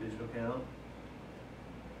digital count.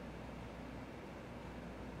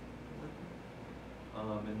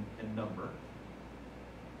 And number. All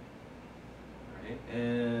right,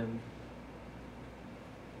 and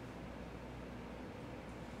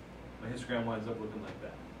my histogram winds up looking like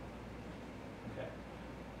that. Okay.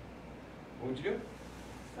 What would you do?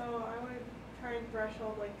 So I would try and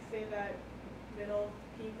threshold, like, say that middle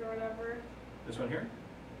peak or whatever. This one here?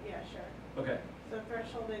 Yeah, sure. Okay. So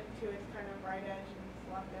threshold it to its kind of right edge and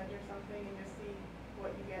its left edge or something, and just see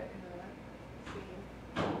what you get in the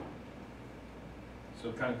scene.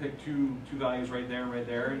 So kind of pick two values right there and right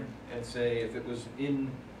there, and say if it was in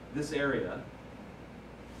this area,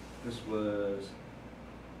 this was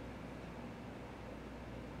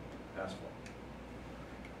asphalt.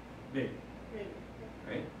 Maybe. Maybe.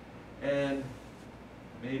 Right? And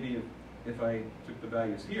maybe if I took the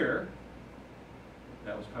values here,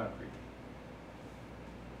 that was concrete.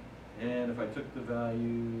 And if I took the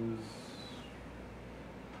values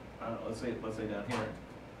I don't know, let's say down here,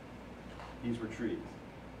 these were trees.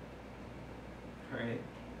 All right.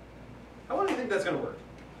 How well do you think that's going to work?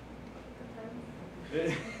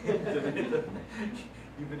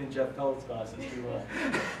 You've been in Jeff Pelt's classes too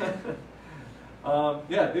long.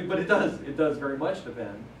 Yeah, but it does very much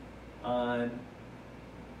depend on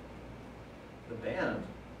the band,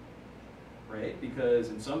 right? Because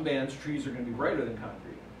in some bands, trees are going to be brighter than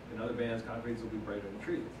concrete. In other bands, concretes will be brighter than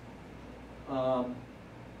trees.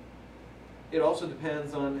 It also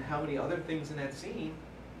depends on how many other things in that scene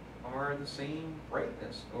are the same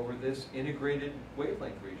brightness over this integrated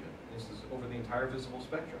wavelength region. This is over the entire visible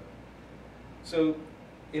spectrum. So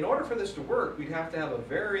in order for this to work, we'd have to have a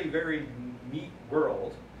very, very neat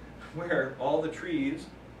world where all the trees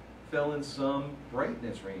fell in some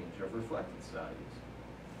brightness range of reflectance values.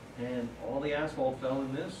 And all the asphalt fell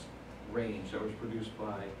in this range that was produced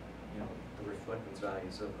by, you know, the reflectance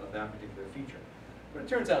values of that particular feature. But it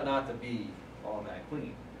turns out not to be all that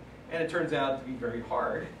clean. And it turns out to be very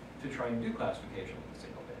hard to try and do classification with a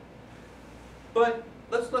single band. But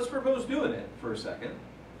let's propose doing it for a second.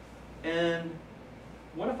 And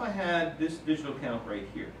what if I had this digital count right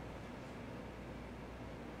here?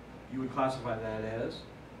 You would classify that as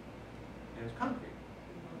concrete.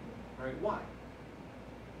 All right, why?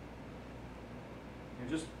 And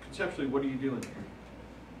just conceptually, what are you doing here?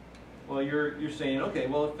 Well, you're saying, okay,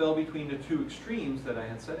 well, it fell between the two extremes that I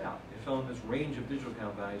had set out. It fell in this range of digital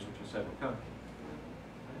count values, which is said were concrete.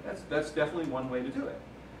 That's definitely one way to do it.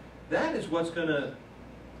 That is what's going to,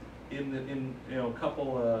 in a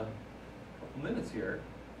couple minutes here,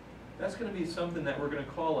 that's going to be something that we're going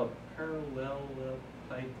to call a parallelepiped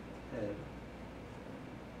head.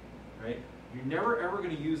 Right? You're never ever going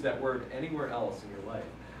to use that word anywhere else in your life.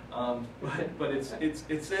 But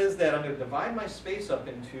it says that I'm going to divide my space up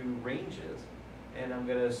into ranges, and I'm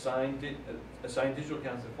going to assign digital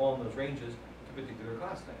counts that fall in those ranges to particular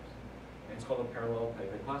class types. And it's called a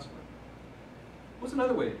parallelepiped classifier. What's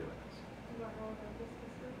another way of doing this?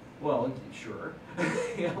 Well, sure.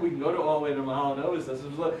 Yeah, we can go to all the way to Mahalanovas.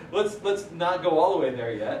 Let's not go all the way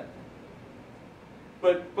there yet.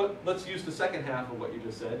 But let's use the second half of what you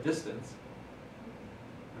just said, distance.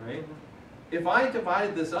 All right. If I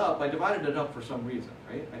divided this up, I divided it up for some reason,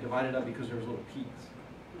 right? I divided it up because there was little peaks,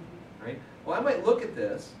 right? Well, I might look at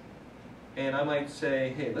this, and I might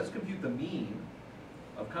say, hey, let's compute the mean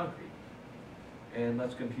of concrete, and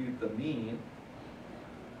let's compute the mean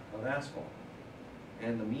of asphalt,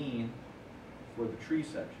 and the mean for the tree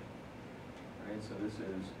section, right? So this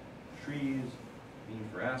is trees, mean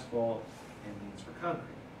for asphalt, and means for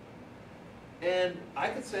concrete. And I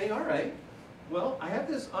could say, all right, well, I have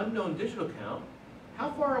this unknown digital count.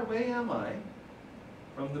 How far away am I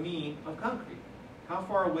from the mean of concrete? How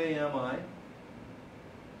far away am I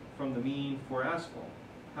from the mean for asphalt?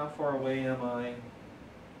 How far away am I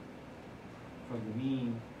from the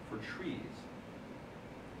mean for trees?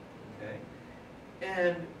 Okay?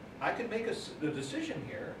 And I could make a decision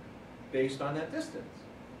here based on that distance.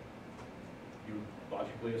 You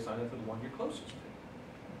logically assign it to the one you're closest to.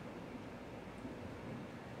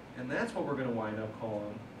 And that's what we're going to wind up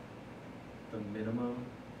calling the minimum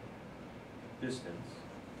distance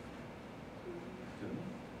to the mean.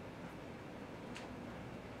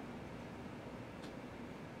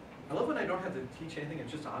 I love when I don't have to teach anything,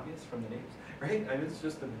 it's just obvious from the names, right? I mean, it's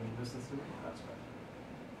just the minimum distance to the mean. That's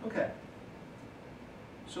right. Okay.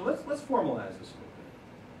 So let's formalize this a little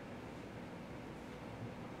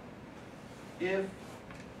bit.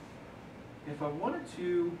 If I wanted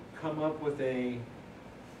to come up with a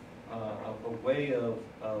way of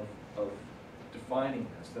defining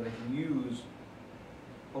this that I can use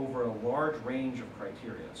over a large range of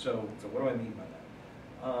criteria. So what do I mean by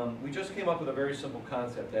that? We just came up with a very simple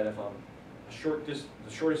concept that if I'm the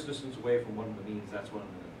shortest distance away from one of the means, that's what I'm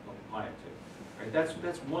going to apply it to. Right?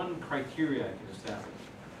 That's one criteria I can establish.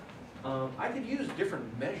 I could use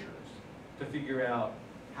different measures to figure out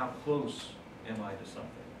how close am I to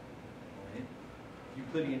something. Right?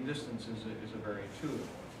 Euclidean distance is a very intuitive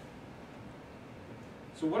one.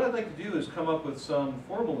 So what I'd like to do is come up with some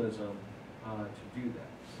formalism to do that.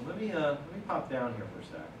 So let me pop down here for a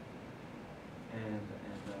sec.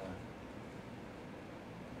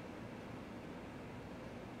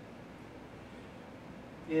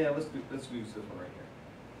 Yeah, let's use this one right here.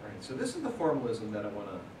 All right, so this is the formalism that I want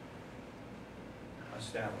to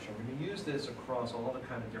establish. I'm going to use this across all the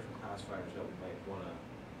kind of different classifiers that we might want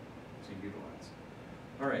to utilize.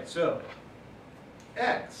 All right, so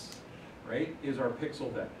X, right, is our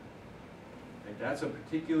pixel vector. Right, that's a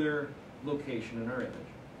particular location in our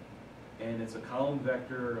image. And it's a column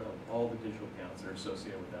vector of all the digital counts that are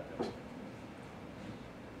associated with that pixel.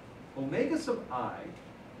 omega sub I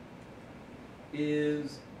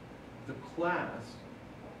is the class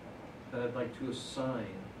that I'd like to assign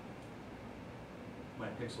my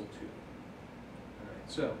pixel to. All right,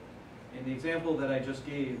 so in the example that I just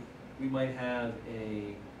gave, we might have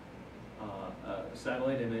a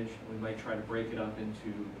satellite image. We might try to break it up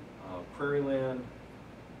into prairie land,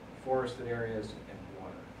 forested areas, and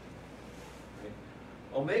water. Right?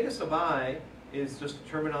 Omega sub I is just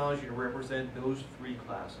terminology to represent those three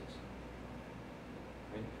classes.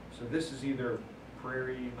 Right? So this is either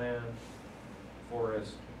prairie land,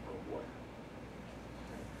 forest, or water.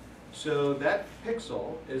 Okay. So that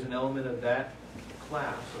pixel is an element of that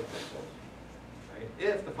class of pixels, right?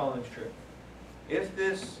 If the following is true. If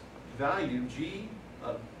this value, g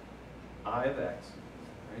of I of x,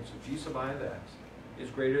 right? So g sub I of x is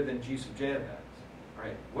greater than g sub j of x,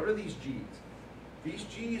 right? What are these g's? These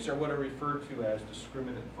g's are what are referred to as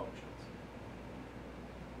discriminant functions.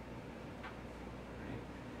 Right?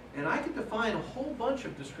 And I can define a whole bunch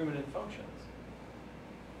of discriminant functions.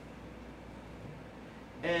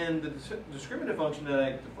 And the discriminant function that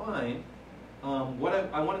I define, I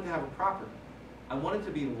want it to have a property. I want it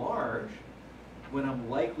to be large when I'm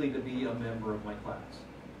likely to be a member of my class.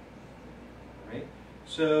 Right?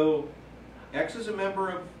 So x is a member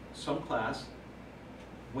of some class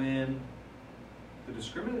when the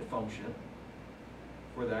discriminant function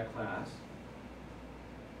for that class,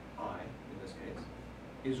 I in this case,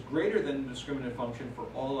 is greater than the discriminant function for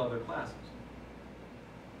all other classes.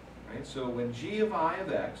 Right? So when g of I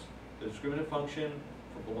of x, the discriminant function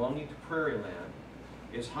for belonging to prairie land,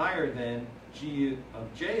 is higher than g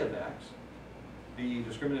of j of x, the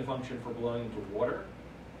discriminant function for belonging to water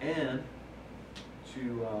and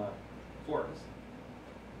to forest.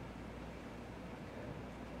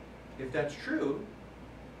 Okay. If that's true,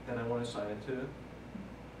 then I want to assign it to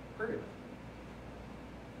prairie land.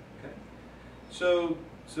 Okay. So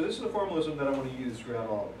this is the formalism that I want to use throughout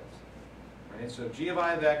all of this. Right? So g of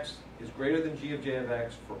I of x is greater than g of j of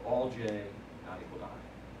x for all j not equal to I.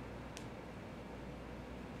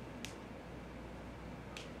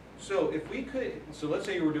 So if we could, so let's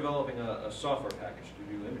say you were developing a software package to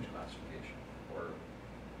do image classification, or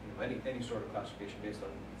any sort of classification based on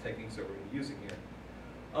the techniques that we're using here.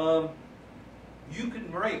 You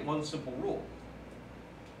can write one simple rule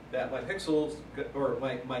that my pixels, or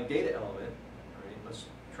my data element, right, let's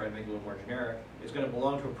try to make it a little more generic, is going to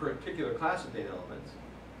belong to a particular class of data elements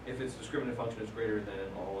if its discriminant function is greater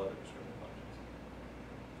than all other discriminant functions.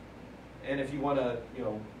 And if you want to,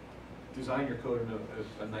 design your code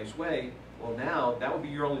in a nice way, well now, that would be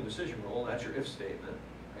your only decision rule, that's your if statement,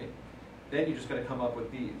 right? Then you just got to come up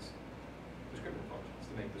with these discriminant functions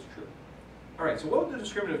to make this true. All right, so what would the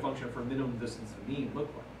discriminant function for minimum distance to mean look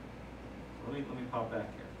like? Let me pop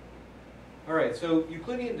back here. All right, so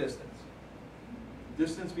Euclidean distance.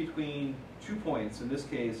 Distance between 2 points, in this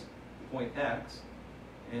case, the point x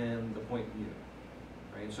and the point mu.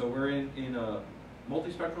 Right? So we're in a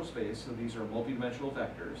multispectral space, so these are multidimensional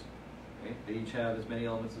vectors. Right? They each have as many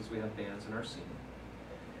elements as we have bands in our scene.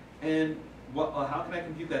 And how can I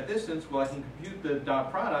compute that distance? Well, I can compute the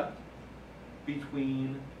dot product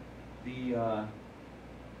between the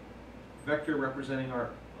vector representing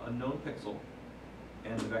our unknown pixel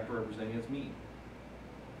and the vector representing its mean.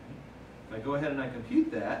 If I go ahead and I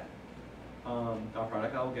compute that dot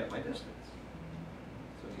product, I will get my distance.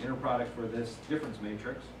 So the inner product for this difference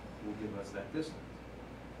matrix will give us that distance.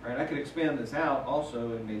 All right, I could expand this out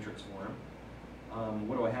also in matrix form.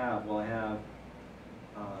 What do I have? Well, I have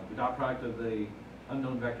the dot product of the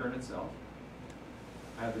unknown vector in itself.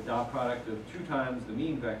 I have the dot product of 2 times the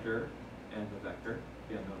mean vector and the vector,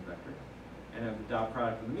 the unknown vector, and I have the dot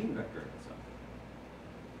product of the mean vector in itself.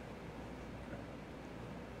 Okay.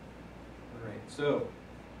 All right, so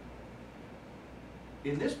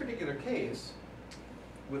in this particular case,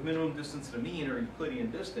 with minimum distance to the mean, or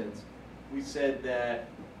Euclidean distance, we said that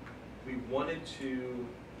we wanted to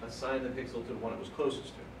assign the pixel to the one it was closest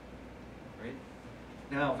to, right?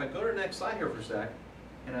 Now, if I go to the next slide here for a sec,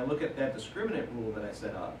 and I look at that discriminant rule that I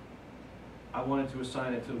set up, I wanted to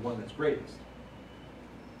assign it to the one that's greatest.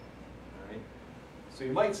 All right? So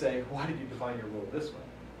you might say, why did you define your rule this way?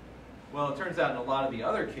 Well, it turns out in a lot of the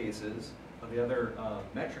other cases, of the other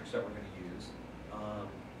metrics that we're going to use,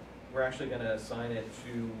 we're actually going to assign it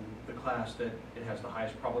to the class that it has the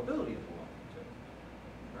highest probability of belonging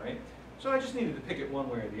to. All right? So I just needed to pick it one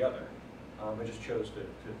way or the other. I just chose to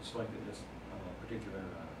select it in this particular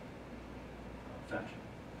fashion.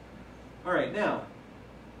 All right, now,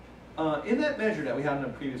 in that measure that we had on the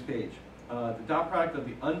previous page, the dot product of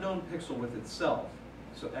the unknown pixel with itself,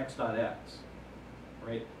 so x dot x,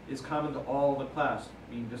 right, is common to all the class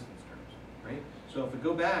mean distance terms, right? So if we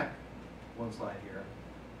go back one slide here,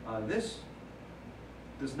 this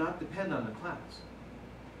does not depend on the class,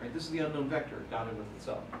 right? This is the unknown vector dotted with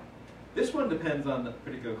itself. This one depends on the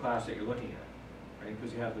particular class that you're looking at, right?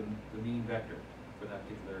 Because you have the mean vector for that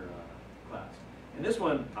particular class. And this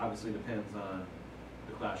one obviously depends on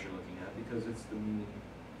the class you're looking at because it's the mean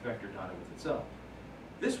vector dotted with itself.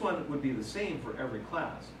 This one would be the same for every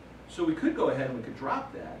class. So we could go ahead and we could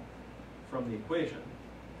drop that from the equation,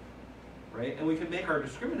 right? And we can make our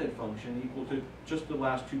discriminant function equal to just the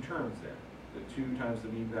last two terms there. The 2 times the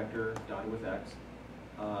mean vector dotted with x,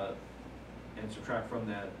 and subtract from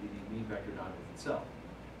that the mean vector dotted with itself.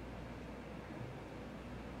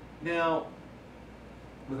 Now,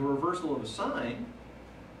 with a reversal of a sign,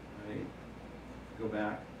 right, go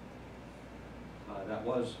back, that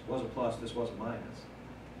was a plus, this was a minus.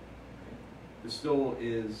 Right? This still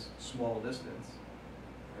is small distance.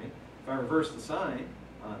 Right? If I reverse the sign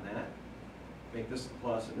on that, make this a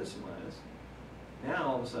plus and this a minus, now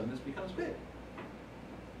all of a sudden this becomes big,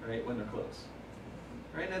 right, when they're close.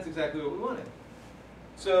 Right? And that's exactly what we wanted.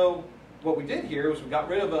 So what we did here was we got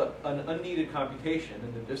rid of an unneeded computation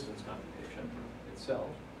in the distance computation itself.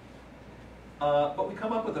 But we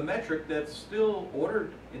come up with a metric that's still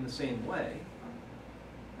ordered in the same way.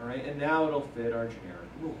 All right, and now it'll fit our generic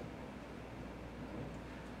rule.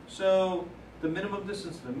 So the minimum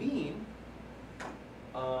distance to the mean,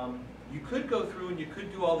 you could go through and you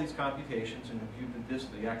could do all these computations and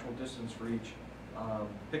compute the actual distance for each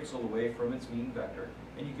pixel away from its mean vector.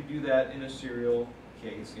 And you could do that in a serial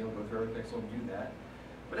case, go through every pixel and do that.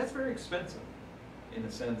 But that's very expensive in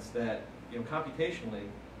the sense that, computationally,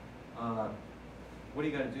 what do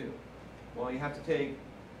you got to do? Well, you have to take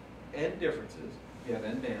n differences. If you have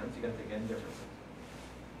n bands, you got to take n differences.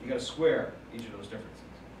 You got to square each of those differences.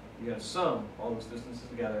 You got to sum all those distances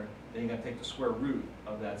together. Then you got to take the square root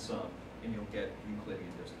of that sum, and you'll get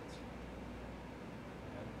Euclidean distance.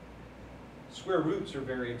 Okay. Square roots are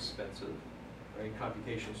very expensive, right?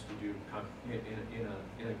 Computations to do in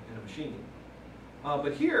a machine.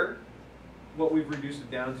 But here, what we've reduced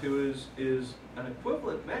it down to is an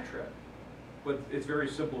equivalent metric, but it's very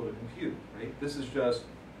simple to compute, right? This is just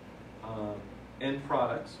n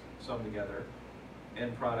products summed together,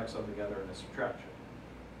 n products summed together in a subtraction.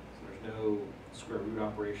 So there's no square root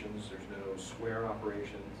operations, there's no square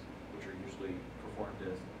operations, which are usually performed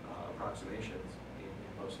as approximations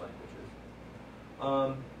in most languages.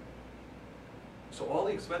 So all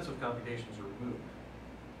the expensive computations are removed.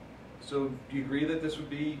 So do you agree that this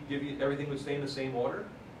would everything would stay in the same order?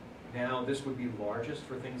 Now this would be largest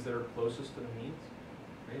for things that are closest to the means.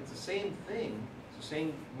 Right? It's the same thing, it's the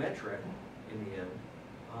same metric in the end,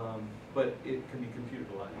 but it can be computed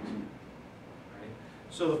a lot easier. Right?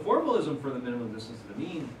 So the formalism for the minimum distance to the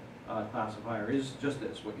mean classifier is just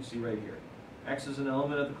this, what you see right here. X is an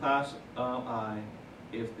element of the class I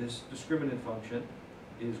if this discriminant function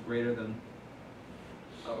is greater than,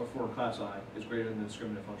 or for class I, is greater than the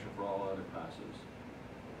discriminant function for all other classes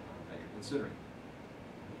that you're considering.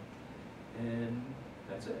 And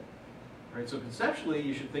that's it. Right? So conceptually,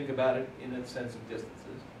 you should think about it in a sense of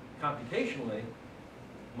distances. Computationally,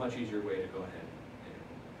 much easier way to go ahead.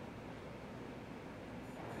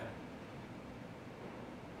 Okay.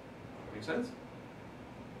 Make sense?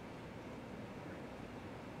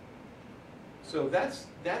 So that's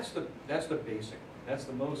the basic. That's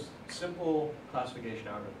the most simple classification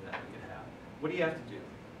algorithm that we can have. What do you have to do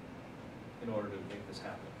in order to make this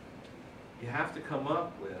happen? You have to come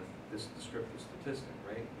up with this descriptive statistic,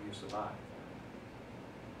 right? Use of I.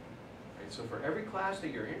 Right? So for every class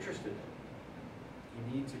that you're interested in,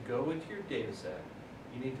 you need to go into your data set.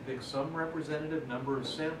 You need to pick some representative number of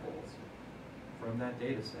samples from that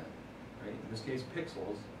data set, right? In this case,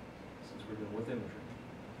 pixels, since we're dealing with imagery.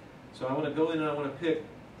 So I want to go in and I want to pick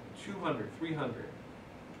 200, 300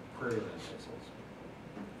 prairie land pixels,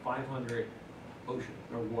 500 ocean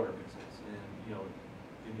or water pixels, and you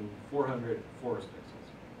need 400 forest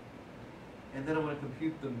pixels. And then I want to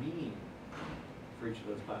compute the mean for each of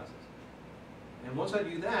those classes. And once I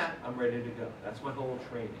do that, I'm ready to go. That's my whole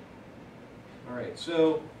training. All right,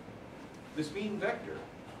 so this mean vector,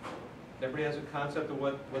 everybody has a concept of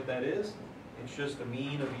what that is? It's just the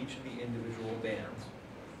mean of each of the individual bands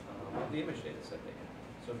of the image data set they have.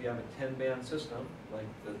 So if you have a 10-band system, like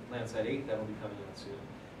the Landsat 8 that will be coming out soon,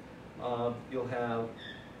 you'll have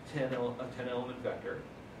a 10-element vector.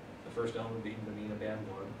 The first element being the mean of band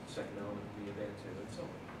 1, the second element being band 2, and so on.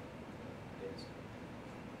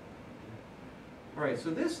 All right, so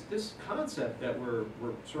this concept that we're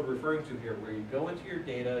sort of referring to here, where you go into your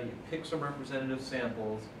data, you pick some representative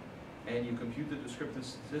samples, and you compute the descriptive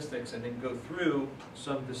statistics and then go through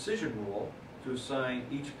some decision rule to assign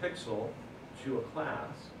each pixel to a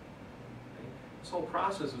class. Okay? This whole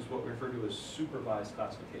process is what we refer to as supervised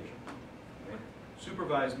classification. Okay?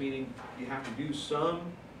 Supervised meaning you have to do some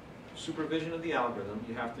supervision of the algorithm,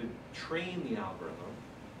 you have to train the algorithm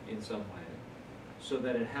in some way so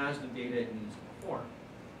that it has the data it needs to perform.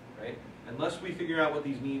 Right? Unless we figure out what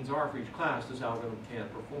these means are for each class, this algorithm can't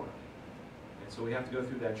perform. And so we have to go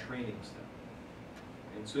through that training step.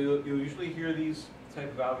 And so you'll usually hear these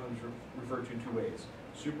type of algorithms referred to in two ways: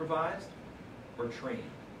 supervised or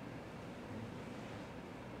trained.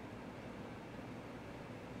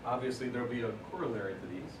 Obviously, there will be a corollary to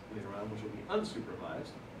these later on, which will be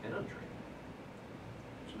unsupervised and untrained,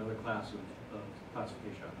 which is another class of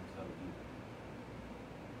classification algorithms that would do that.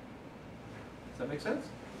 Does that make sense?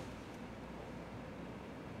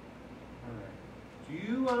 All right. Do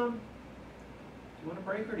you want a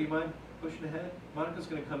break, or do you mind pushing ahead? Monica's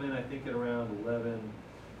going to come in, I think, at around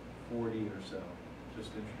 11:40 or so,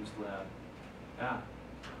 just to introduce the lab.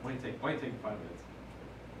 Why don't you take 5 minutes?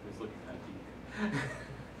 He's looking kind of deep.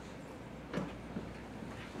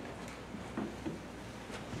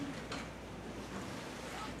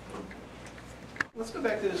 Let's go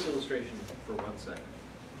back to this illustration for 1 second.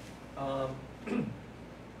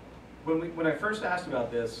 When I first asked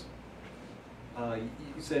about this, you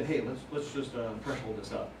said, hey, let's just threshold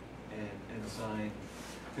this up and assign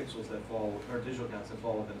pixels that fall, or digital counts that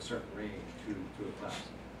fall within a certain range to a class.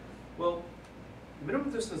 Well,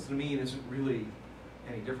 minimum distance to mean isn't really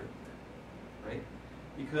any different than that, right?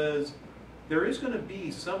 Because there is going to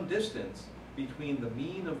be some distance between the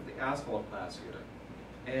mean of the asphalt class here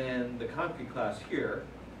and the concrete class here.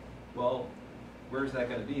 Well, where's that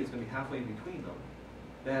going to be? It's going to be halfway in between them.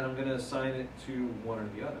 Then I'm going to assign it to one or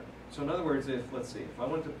the other. So in other words, let's see, if I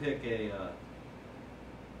wanted to pick a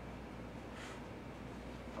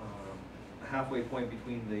halfway point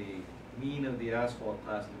between the mean of the asphalt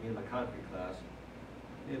class and the mean of the concrete class,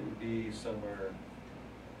 it would be somewhere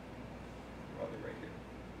probably right here.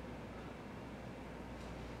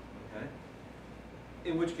 Okay?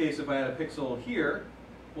 In which case, if I had a pixel here,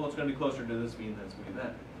 well, it's going to be closer to this mean than it's going to be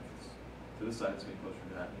that. To this side, it's going to be closer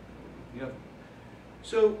to that mean than the other.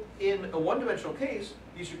 So in a one-dimensional case,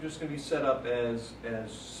 these are just going to be set up as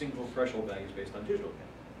single threshold values based on digital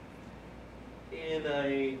count. In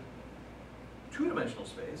a two-dimensional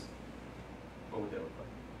space, what would that look like?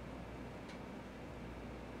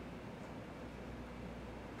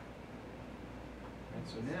 Right,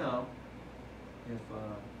 so now, if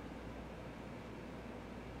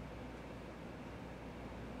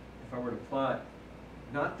I were to plot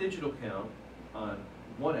not digital count on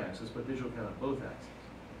one axis, but digital count on both axes,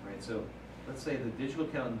 right? So let's say the digital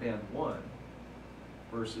count in band 1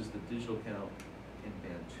 versus the digital count in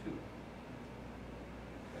band 2. Okay.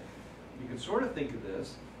 You can sort of think of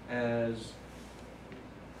this as,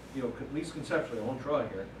 at least conceptually, I won't draw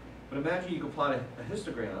it here, but imagine you could plot a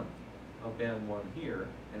histogram of band 1 here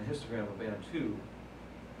and a histogram of band 2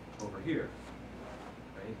 over here,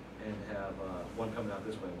 right? And have one coming out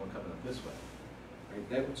this way and one coming out this way, right?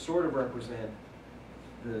 That would sort of represent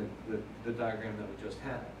the diagram that we just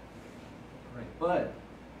had. Right. But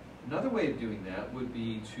another way of doing that would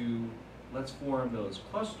be to, let's form those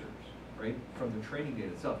clusters, right, from the training data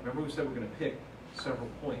itself. Remember we said we're going to pick several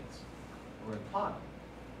points. We're going to plot them.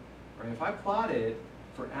 Right? If I plotted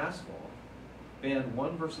for asphalt, band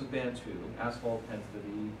 1 versus band 2, asphalt tends to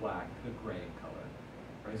be black to gray in color.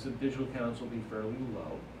 Right? So digital counts will be fairly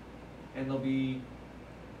low, and they'll be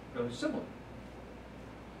fairly similar.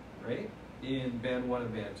 Right? In band 1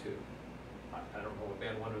 and band 2. I don't know what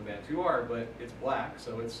band 1 and band 2 are, but it's black,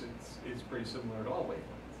 so it's pretty similar to all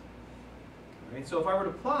wavelengths. Right? So if I were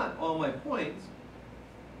to plot all my points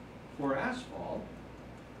for asphalt,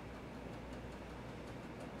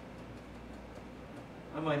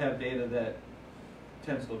 I might have data that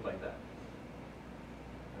tends to look like that.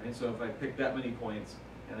 Right? So if I picked that many points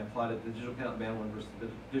and I plotted the digital count in band 1 versus the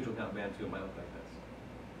digital count in band 2, it might look like this.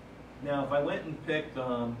 Now if I went and picked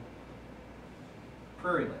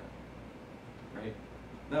prairie land, right?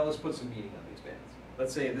 Now let's put some meaning on these bands.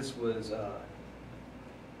 Let's say this was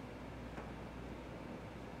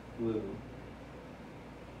blue, and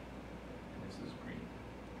this is green.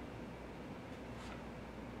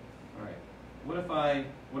 All right. What if I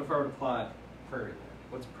were to plot prairie land?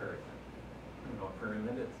 What's prairie land? I don't know what prairie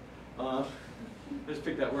land is. I just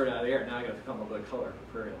picked that word out of the air. Now I got to come up with a color for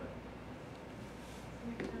prairie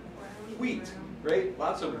land. Wheat, right?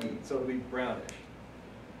 Lots of wheat, so it'll be brownish.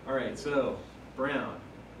 All right, so brown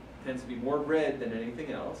tends to be more red than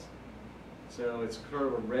anything else. So it's sort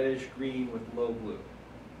of a reddish green with low blue,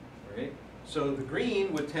 right? So the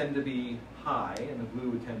green would tend to be high, and the blue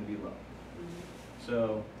would tend to be low.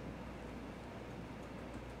 So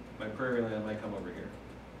my prairie land might come over here.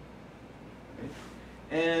 Okay?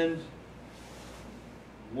 And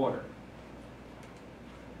water.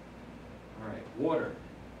 All right, water.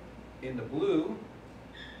 In the blue,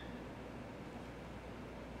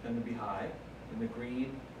 tend to be high. In the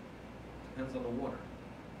green, depends on the water.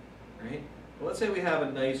 Right? Well, let's say we have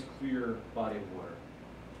a nice, clear body of water.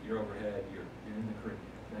 You're overhead, you're in the creek.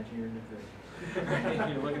 Imagine you're in the creek. Right?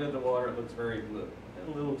 You're looking at the water, it looks very blue.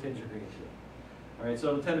 And a little tinge of green too. All right, so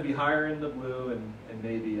it'll tend to be higher in the blue and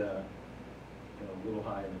maybe a little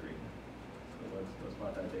high in the green. So let's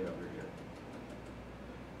plot that data over here.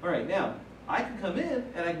 All right, now I can come in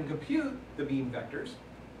and I can compute the mean vectors.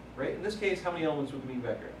 Right? In this case, how many elements would the mean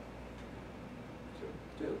vector have?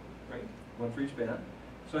 Two, right? One for each band.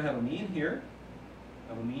 So I have a mean here,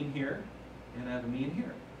 I have a mean here, and I have a mean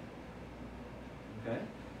here. Okay?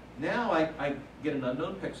 Now I get an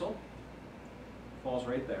unknown pixel, falls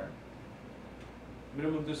right there.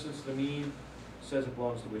 Minimum distance to the mean says it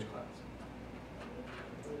belongs to which class?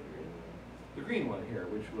 The green one here,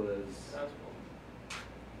 which was Asphalt.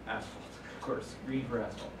 asphalt. Of course, green for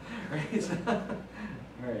asphalt. Right? So,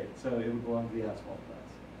 right, so it would belong to the asphalt class.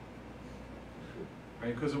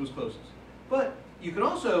 Right, because it was closest. But you can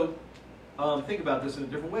also think about this in a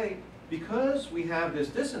different way. Because we have this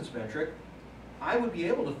distance metric, I would be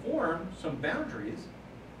able to form some boundaries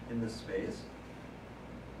in this space.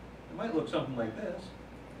 It might look something like this,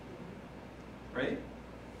 right?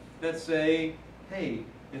 That say, hey,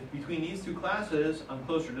 if between these two classes, I'm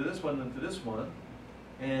closer to this one than to this one,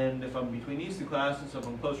 and if I'm between these two classes, if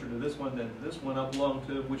I'm closer to this one than to this one, I'll belong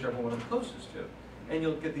to whichever one I'm closest to. And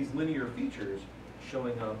you'll get these linear features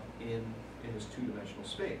showing up in this two-dimensional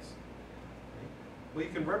space. Well,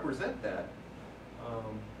 you can represent that,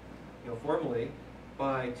 formally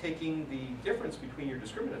by taking the difference between your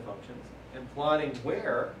discriminant functions and plotting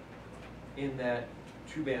where in that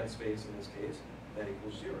two-band space, in this case, that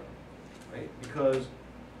equals 0, right? Because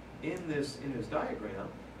in this diagram,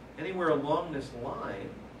 anywhere along this line,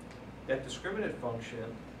 that discriminant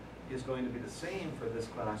function is going to be the same for this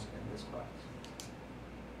class and this class.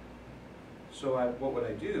 So what would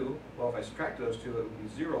I do? Well, if I subtract those two, it would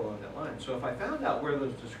be 0 along that line. So if I found out where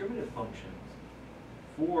those discriminant functions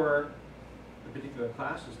for the particular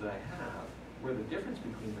classes that I have, where the difference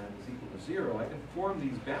between them is equal to 0, I can form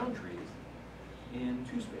these boundaries in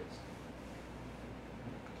 2 space.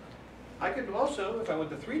 I could also, if I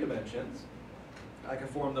went to 3 dimensions, I could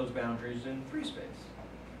form those boundaries in 3 space.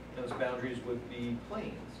 Those boundaries would be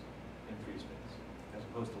planes in 3 space, as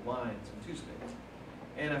opposed to lines in 2 space.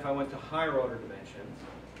 And if I went to higher order dimensions,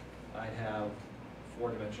 I'd have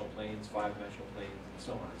 4-dimensional planes, 5-dimensional planes, and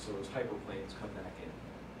so on. So those hyperplanes come back into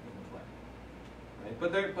play. Right?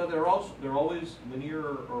 But they're always linear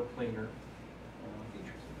or planar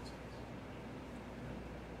features in this case.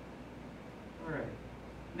 All right.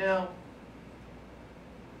 Now,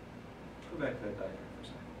 go back to that diagram for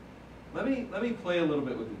a second. Let me play a little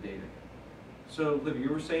bit with the data. So, Libby, you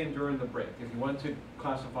were saying during the break, if you wanted to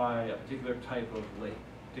classify a particular type of lake,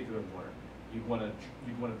 particular water, you'd want to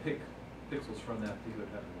pick pixels from that particular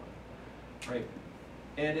type of water, right?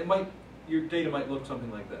 And your data might look something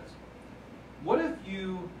like this. What if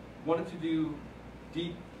you wanted to do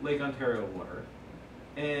deep Lake Ontario water,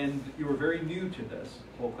 and you were very new to this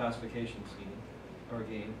whole classification scheme or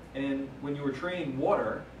game, and when you were training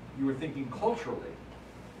water, you were thinking culturally,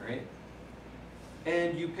 right?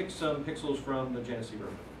 And you pick some pixels from the Genesee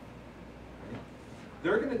River. Right?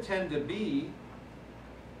 They're going to tend to be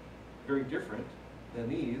very different than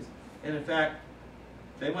these, and in fact,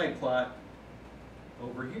 they might plot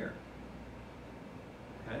over here.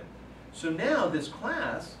 Okay? So now this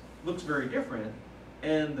class looks very different,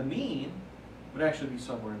 and the mean would actually be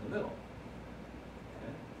somewhere in the middle.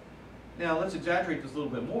 Okay? Now let's exaggerate this a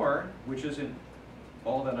little bit more, which isn't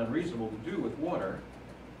all that unreasonable to do with water.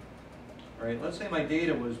 Right? Let's say my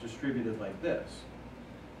data was distributed like this.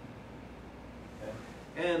 Okay?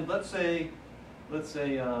 And let's say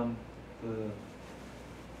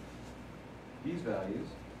these values,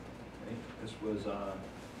 right? This was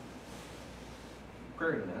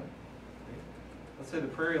prairie land. Right? Let's say the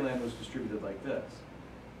prairie land was distributed like this.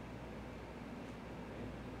 Okay?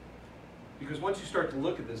 Because once you start to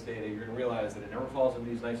look at this data, you're going to realize that it never falls into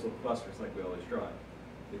these nice little clusters like we always draw it.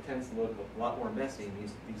 It tends to look a lot more messy, and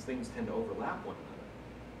these things tend to overlap one another.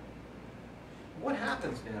 What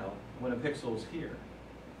happens now when a pixel is here?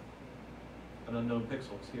 An unknown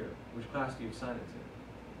pixel is here. Which class do you assign it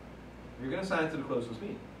to? You're going to assign it to the closest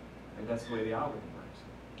mean. And that's the way the algorithm works.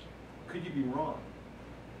 Could you be wrong?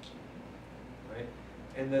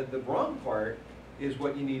 And the wrong part is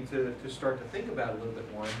what you need to start to think about a little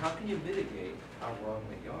bit more, and how can you mitigate how wrong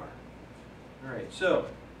that you are. All right, so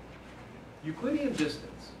Euclidean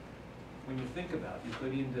distance, when you think about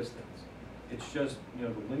Euclidean distance, it's just, you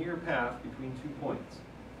know, the linear path between 2 points.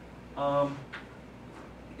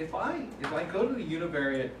 If I go to the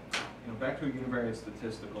univariate, you know, back to a univariate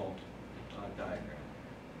statistical diagram.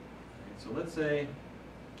 Right, so let's say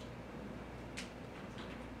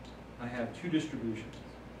I have two distributions.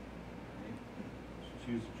 Right? Let's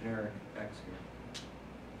choose a generic x here.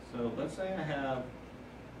 So let's say I have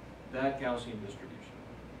that Gaussian distribution,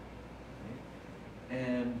 right?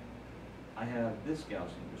 And I have this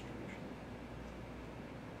Gaussian distribution,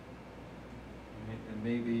 right? And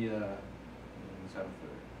maybe let's have a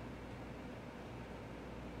third.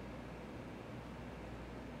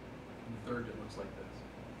 Third, it looks like this.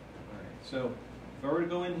 All right, so if I were to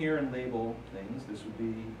go in here and label things, this would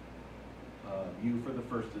be mu for the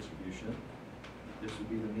first distribution. This would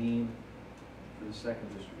be the mean for the second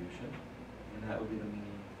distribution, and that would be the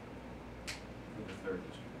mean for the third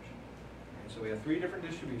distribution. All right, so we have three different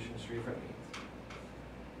distributions, three different means.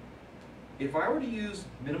 If I were to use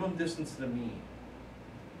minimum distance to the mean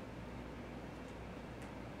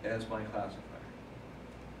as my classifier,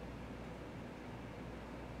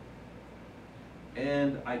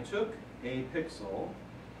 and I took a pixel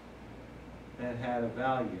that had a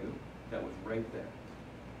value that was right there.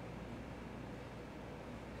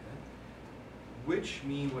 Okay. Which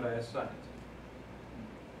mean would I assign it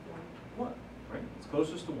to? 1, right? It's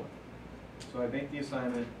closest to 1. So I make the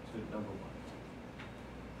assignment to number 1.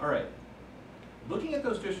 All right. Looking at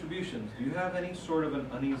those distributions, do you have any sort of an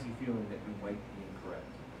uneasy feeling that you might be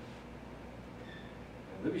incorrect?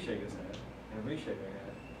 And Libby shaking his head, and Marie shaking her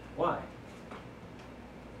head. Why?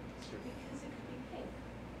 Because it could be pink.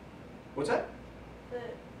 What's that? The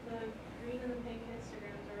green and the pink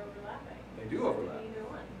histograms are overlapping. They do overlap. It could be either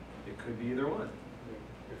one. It could be either one.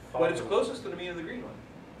 You're But it's closest to the mean of the green one.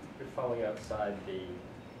 You're falling outside the.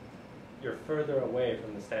 You're further away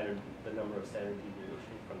from the standard, the number of standard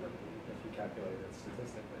deviation from the mean if you calculate it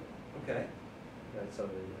statistically. Okay. And so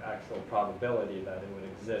the actual probability that it would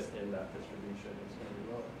exist in that distribution is going to be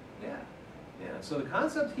lower. Yeah. Yeah. So the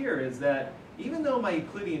concept here is that even though my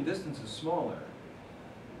Euclidean distance is smaller,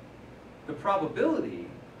 the probability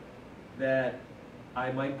that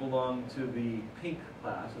I might belong to the pink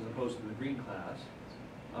class as opposed to the green class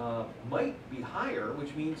might be higher,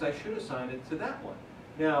 which means I should assign it to that one.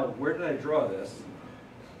 Now, where did I draw this?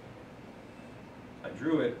 I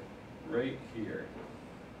drew it right here.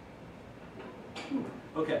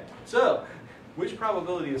 Okay, so which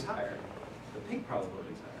probability is higher? The pink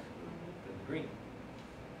probability is higher than the green.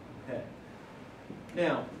 Okay.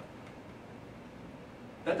 Now,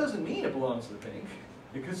 that doesn't mean it belongs to the pink.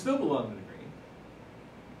 It could still belong to the green,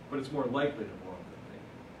 but it's more likely to belong to the pink.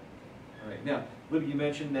 All right. Now, Libby, you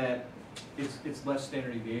mentioned that it's less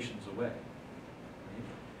standard deviations away. Right?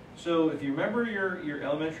 So if you remember your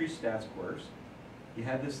elementary stats course, you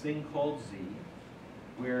had this thing called z,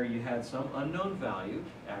 where you had some unknown value,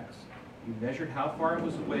 x. You measured how far it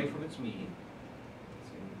was away from its mean,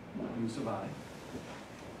 u sub I,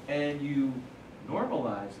 and you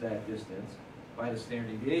normalized that distance by the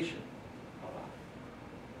standard deviation of I.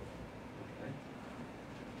 Okay.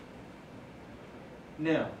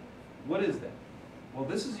 Now, what is that? Well,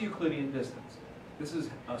 this is Euclidean distance. This is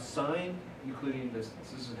a signed Euclidean distance.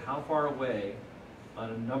 This is how far away on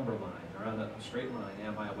a number line, or on a straight line,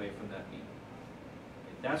 am I away from that mean.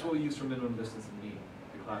 That's what we use for minimum distance and mean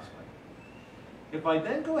to classify. If I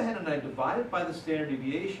then go ahead and I divide it by the standard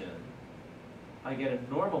deviation, I get a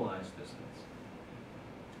normalized distance.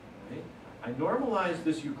 Right? I normalize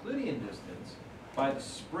this Euclidean distance by the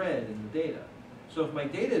spread in the data. So if my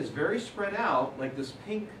data is very spread out, like this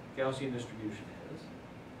pink Gaussian distribution is,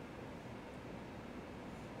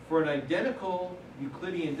 for an identical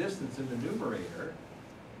Euclidean distance in the numerator,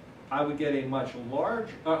 I would get a much smaller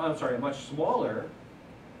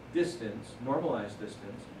distance, normalized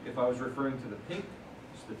distance, if I was referring to the pink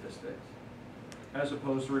statistics, as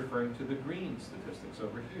opposed to referring to the green statistics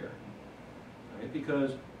over here. Right?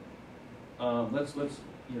 Because let's just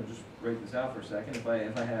write this out for a second. If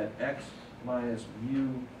I had x minus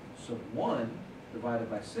mu sub 1 divided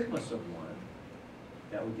by sigma sub 1,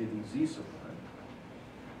 that would give me z sub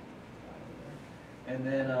 1. And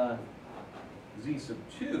then z sub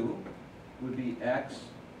 2 would be x,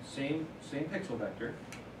 same pixel vector,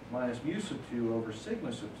 minus mu sub 2 over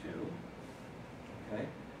sigma sub 2. Okay?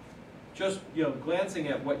 Just glancing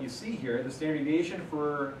at what you see here, the standard deviation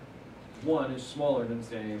for 1 is smaller than the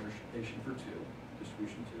standard deviation for 2,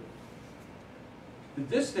 distribution 2. The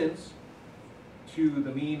distance to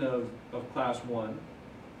the mean of class 1,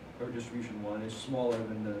 or distribution 1, is smaller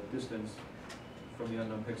than the distance from the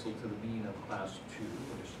unknown pixel to the mean of class 2,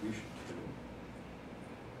 or distribution 2.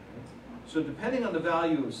 Okay. So depending on the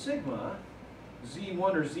value of sigma,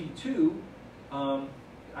 Z1 or Z2,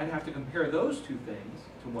 I'd have to compare those two things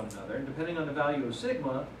to one another, and depending on the value of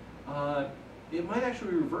sigma, it might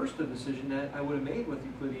actually reverse the decision that I would have made with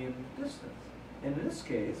Euclidean distance. And in this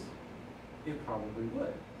case, it probably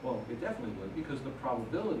would. Well, it definitely would, because the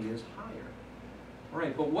probability is higher. All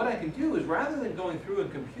right, but what I can do is, rather than going through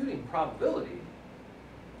and computing probability,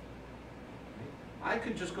 I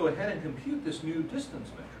could just go ahead and compute this new distance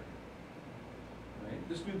metric. Right?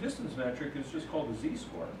 This new distance metric is just called the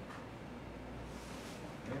z-score.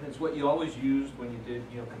 And it's what you always used when you did,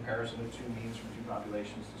 comparison of two means from two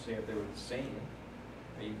populations to say if they were the same.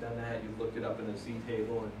 And you've done that, you've looked it up in a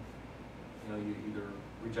z-table, and you either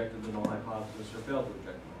rejected the null hypothesis or failed to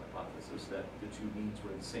reject the null hypothesis that the two means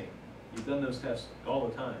were the same. You've done those tests all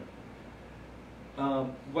the time.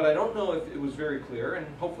 What I don't know if it was very clear, and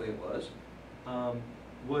hopefully it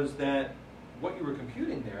was that what you were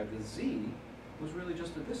computing there, the z, was really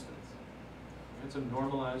just a distance. It's a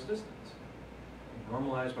normalized distance,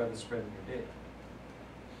 normalized by the spread in your data.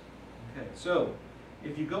 Okay, so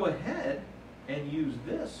if you go ahead and use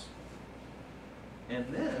this and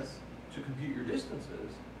this to compute your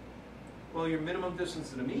distances, well, your minimum distance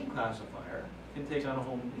to the mean classifier can take on a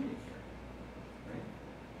whole new meaning here. Right?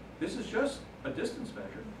 This is just a distance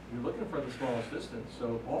measure. You're looking for the smallest distance,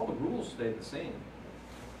 so all the rules stay the same.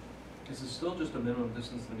 This is still just a minimum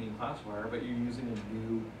distance to the mean classifier, but you're using a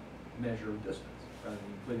new measure of distance. Rather than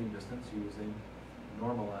Euclidean distance, you're using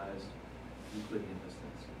normalized Euclidean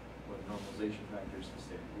distance, or the normalization factor is the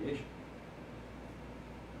standard deviation.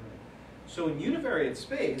 Right. So in univariate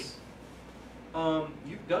space,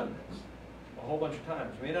 you've done this a whole bunch of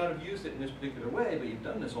times. You may not have used it in this particular way, but you've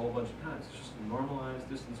done this a whole bunch of times. It's just a normalized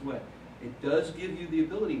distance way. It does give you the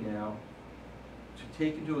ability now to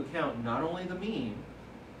take into account not only the mean,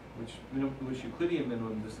 which Euclidean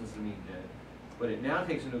minimum distance to the mean did, but it now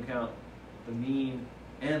takes into account the mean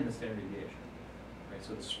and the standard deviation. Right?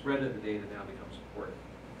 So the spread of the data now becomes important.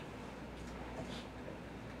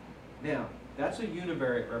 Okay. Now, that's a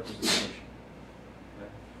univariate representation.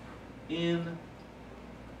 Okay? In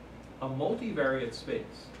a multivariate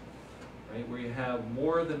space, right, where you have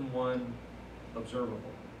more than one observable,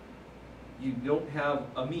 you don't have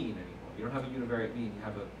a mean anymore. You don't have a univariate mean, you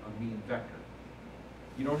have a mean vector.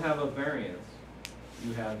 You don't have a variance,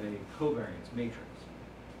 you have a covariance matrix.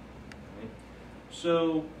 Right?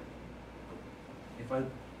 So if I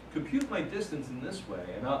compute my distance in this way,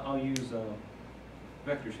 and I'll use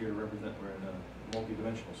vectors here to represent we're in a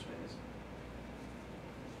multi-dimensional space.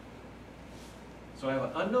 So I have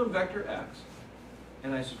an unknown vector x,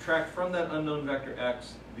 and I subtract from that unknown vector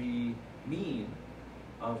x the mean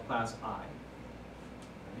of class I.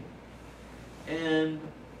 Right? And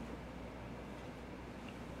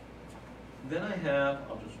then I have,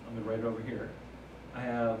 I'm going to write it over here, I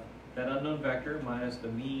have that unknown vector minus the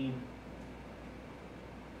mean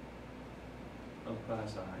of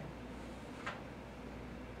class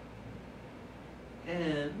I.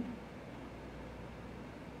 And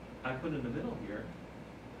I put in the middle here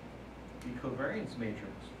the covariance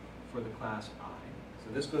matrix for the class I.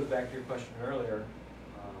 So this goes back to your question earlier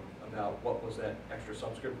about what was that extra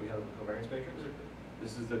subscript we had in the covariance matrix.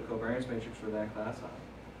 This is the covariance matrix for that class I.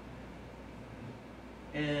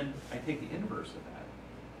 And I take the inverse of that.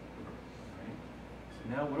 Right? So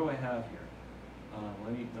now what do I have here?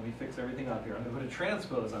 Let me fix everything up here. I'm going to put a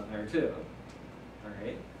transpose on there too. All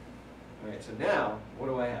right. All right. So now what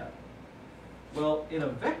do I have? Well, in a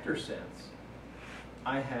vector sense,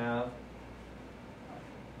 I have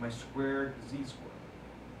my squared z-score.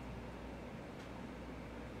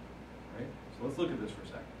 Right? So let's look at this for a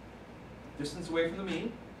second. Distance away from the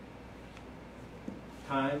mean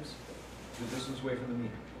times the distance away from the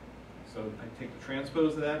mean. So I take the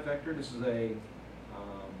transpose of that vector. This is an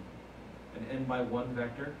n by 1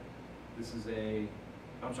 vector. This is a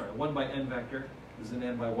 1 by n vector. This is an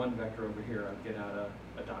n by 1 vector over here. I get out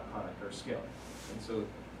a dot product or a scalar. And so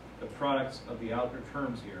the products of the outer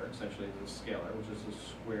terms here essentially is a scalar, which is a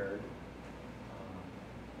squared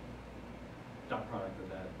dot product of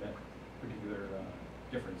that particular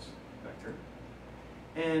difference vector.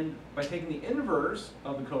 And by taking the inverse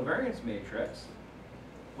of the covariance matrix,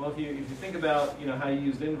 well, if you think about how you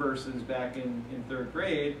used inverses back in 3rd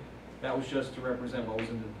grade, that was just to represent what was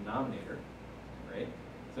in the denominator, right?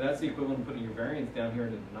 So that's the equivalent of putting your variance down here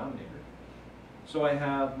in the denominator. So I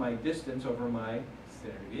have my distance over my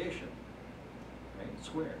standard deviation, right,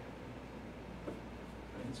 squared.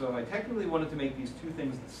 And so if I technically wanted to make these two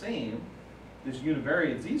things the same, this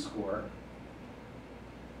univariate z-score,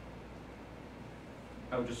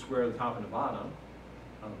 I would just square the top and the bottom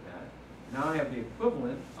of that. Now I have the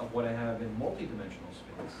equivalent of what I have in multidimensional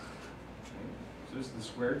space. Okay? So this is the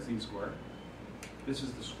squared z-score. This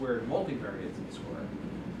is the squared multivariate z-score.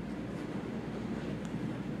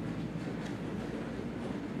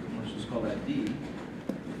 Let's just call that d.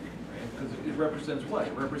 Because it represents what?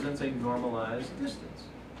 It represents a normalized distance.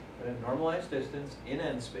 And a normalized distance in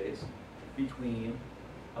n space between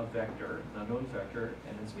a vector, an unknown vector,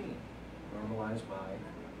 and its mean, normalized by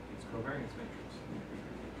its covariance matrix.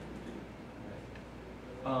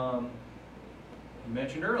 You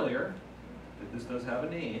mentioned earlier that this does have a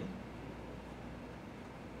name.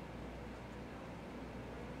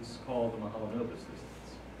 This is called the Mahalanobis distance.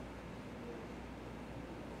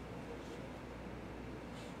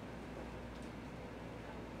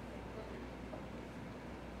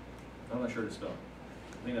 I'm not sure to spell.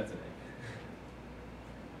 I think that's an A.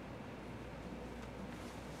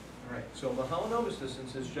 All right, so Mahalanobis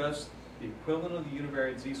distance is just the equivalent of the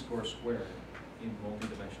univariate z-score squared in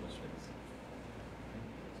multidimensional space.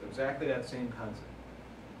 So exactly that same concept.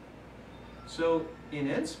 So in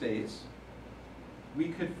n space, we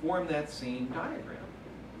could form that same diagram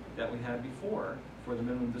that we had before for the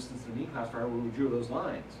minimum distance to the mean classifier where we drew those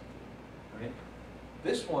lines. Right?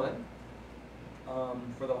 This one,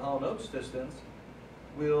 for the Mahalanobis distance,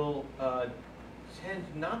 will tend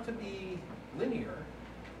not to be linear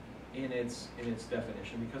in its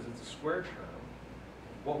definition because it's a square term.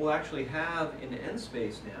 What we'll actually have in n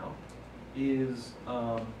space now is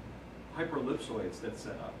hyperellipsoids that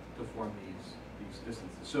set up to form these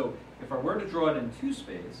distances. So if I were to draw it in 2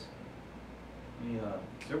 space,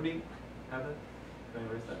 does everybody have it? Can I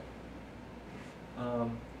erase that?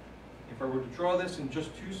 If I were to draw this in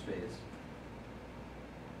just 2 space,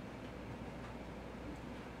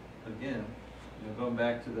 again, going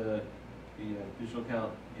back to the digital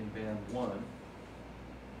count in band 1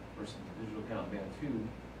 versus the digital count in band 2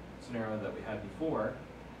 scenario that we had before,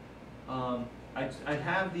 I'd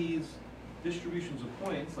have these distributions of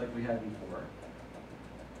points like we had before.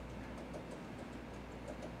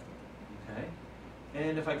 Okay?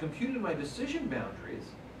 And if I computed my decision boundaries,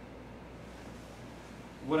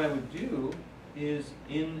 what I would do is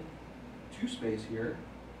in 2 space here,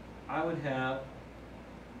 I would have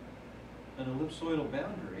an ellipsoidal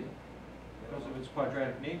boundary. Because of its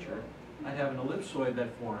quadratic nature, I'd have an ellipsoid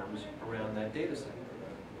that forms around that data set.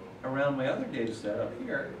 Around my other data set up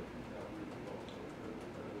here,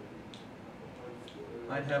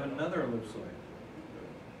 I'd have another ellipsoid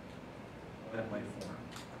that might form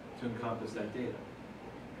to encompass that data.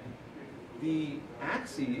 The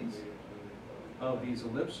axes of these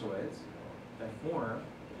ellipsoids that form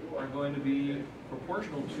are going to be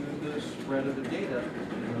proportional to the spread of the data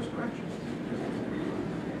in those directions.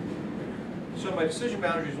 So my decision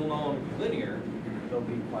boundaries will no longer be linear, they'll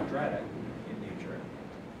be quadratic in nature.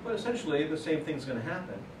 But essentially, the same thing's going to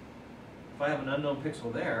happen. If I have an unknown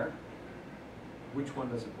pixel there, which one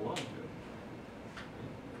does it belong to?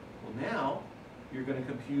 Well, now, you're going to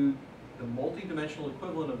compute the multi-dimensional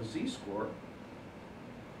equivalent of a z-score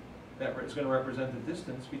that is going to represent the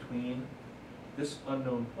distance between this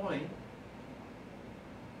unknown point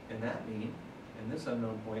and that mean, and this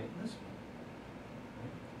unknown point and this mean.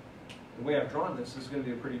 The way I've drawn this is going to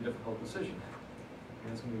be a pretty difficult decision.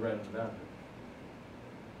 And it's going to be right on the boundary.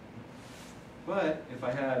 But if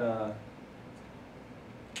I had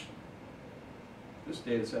this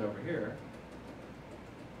data set over here,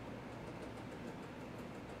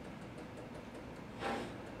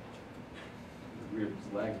 weird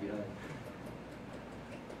lag behind.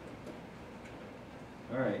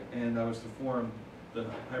 All right, and I was to form the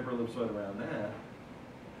hyperellipsoid around that,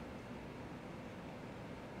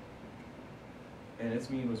 and its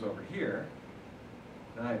mean was over here.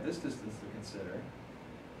 Now I have this distance to consider.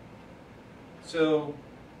 So,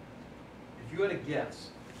 if you had a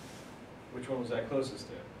guess, which one was that closest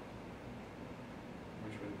to?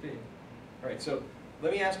 Which would it be? All right, so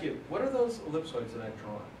let me ask you, what are those ellipsoids that I've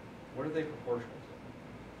drawn? What are they proportional to?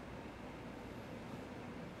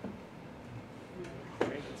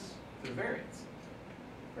 It's the variance,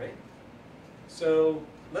 right? So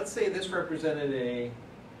let's say this represented the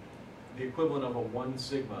equivalent of a 1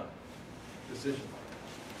 sigma decision.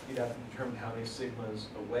 You'd have to determine how many sigmas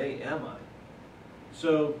away am I.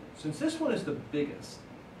 So since this one is the biggest,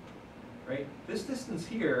 right? This distance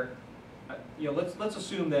here, let's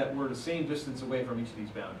assume that we're the same distance away from each of these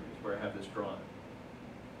boundaries where I have this drawn.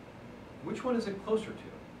 Which one is it closer to?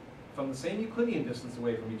 If I'm the same Euclidean distance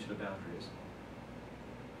away from each of the boundaries,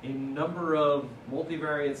 in number of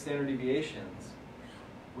multivariate standard deviations,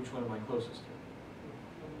 which one am I closest to?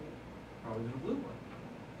 Probably the blue one.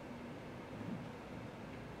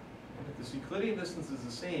 And if this Euclidean distance is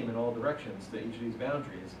the same in all directions to each of these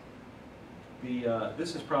boundaries,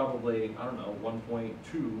 this is probably, I don't know,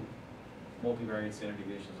 1.2 multivariate standard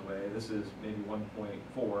deviations away. This is maybe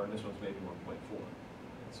 1.4, and this one's maybe 1.4.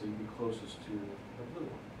 So you'd be closest to the blue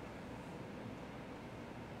one.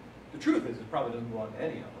 The truth is, it probably doesn't belong to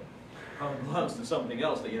any of them. It probably belongs to something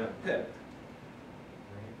else that you haven't picked.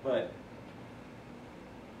 Right? But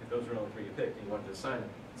if those are all the three you picked, and you wanted to assign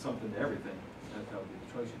something to everything, that would be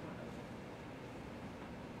the choice you might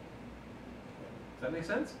have. Does that make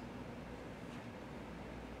sense?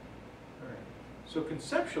 All right. So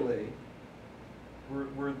conceptually,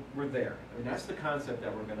 we're there. I mean, that's the concept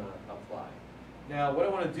that we're going to apply. Now, what I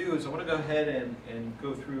want to do is I want to go ahead and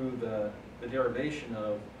go through the derivation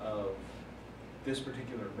of this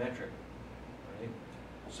particular metric. Right?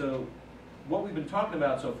 So what we've been talking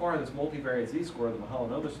about so far, this multivariate z-score, the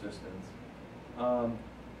Mahalanobis distance,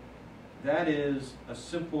 that is a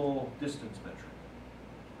simple distance metric.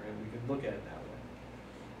 Right? We can look at it that way.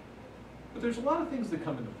 But there's a lot of things that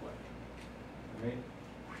come into play. Right?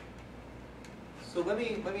 So let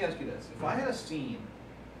me ask you this. If I had a scene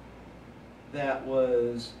that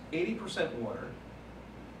was 80% water,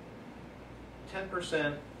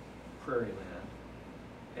 10% prairie land,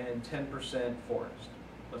 and 10% forest.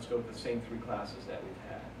 Let's go with the same three classes that we've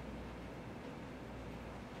had.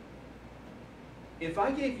 If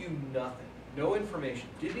I gave you nothing, no information,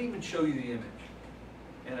 didn't even show you the image,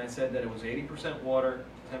 and I said that it was 80% water,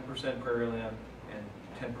 10% prairie land,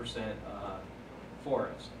 and 10%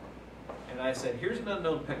 forest, and I said, here's an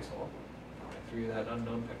unknown pixel, I threw you that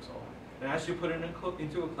unknown pixel, and I asked you to put it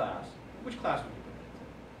into a class, which class would you put it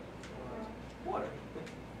into? Water.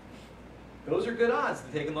 Those are good odds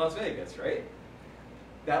to take in Las Vegas, right?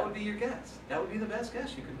 That would be your guess. That would be the best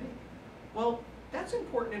guess you could make. Well, that's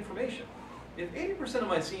important information. If 80% of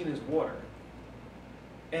my scene is water,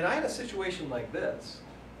 and I had a situation like this,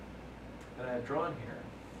 that I have drawn here,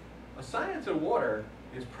 assigning it to water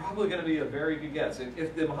is probably going to be a very good guess.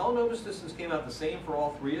 If the Mahalanobis distance came out the same for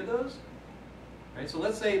all three of those, right? So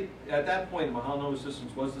let's say at that point the Mahalanobis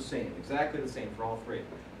distance was the same, exactly the same for all three.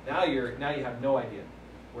 Now you have no idea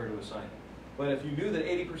where to assign it. But if you knew that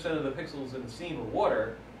 80% of the pixels in the scene were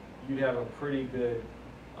water, you'd have a pretty good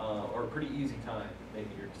or a pretty easy time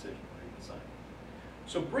making your decision where you assign it.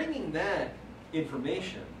 So bringing that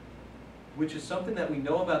information, which is something that we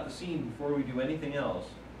know about the scene before we do anything else,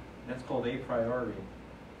 that's called a priori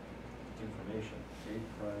information. A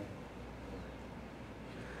priori.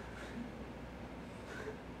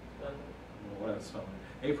 What else?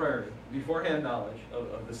 A priori, beforehand knowledge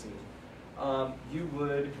of the scene. You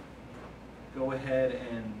would go ahead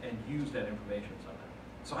and use that information somehow.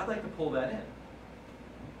 So I'd like to pull that in.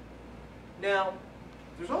 Now,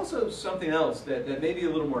 there's also something else that may be a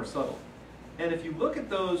little more subtle. And if you look at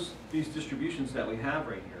these distributions that we have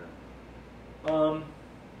right here,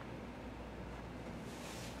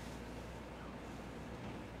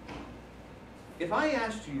 if I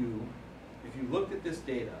asked you, if you looked at this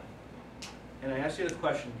data, and I asked you the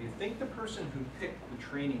question, do you think the person who picked the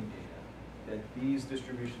training data that these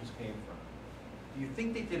distributions came from, do you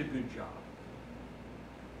think they did a good job?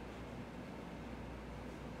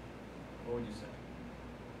 What would you say?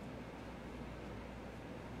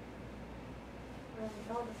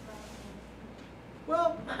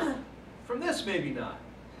 Well, from this, maybe not.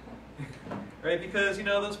 Right? Because, you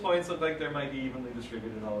know, those points look like they might be evenly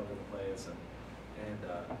distributed all over the place.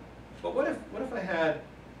 But what if I had,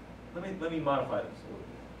 let me modify this a little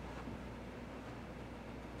bit.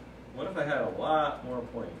 What if I had a lot more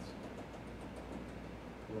points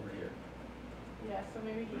over here? Yeah, so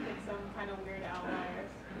maybe he picked some kind of weird outliers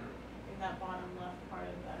in that bottom left part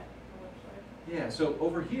of that ellipsoid. Yeah, so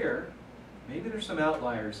over here, maybe there's some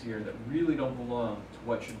outliers here that really don't belong to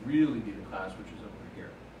what should really be the class, which is over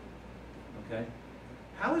here. Okay?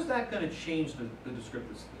 How is that going to change the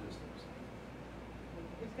descriptive statistics?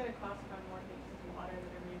 It's going to classify more things as water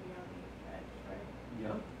that are maybe on the edge, right?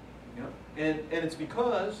 Yeah. And it's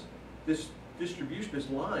because this distribution, this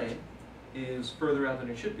line, is further out than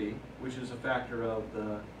it should be, which is a factor of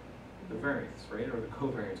the variance, right? Or the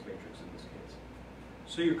covariance matrix in this case.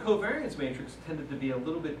 So your covariance matrix tended to be a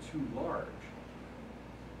little bit too large,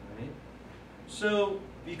 right? So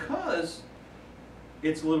because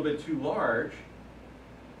it's a little bit too large,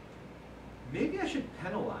 maybe I should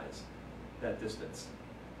penalize that distance,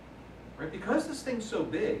 right? Because this thing's so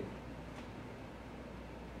big,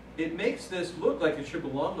 it makes this look like it should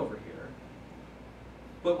belong over here.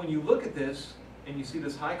 But when you look at this, and you see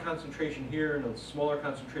this high concentration here and a smaller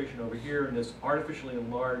concentration over here and this artificially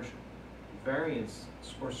enlarged variance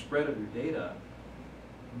or spread of your data,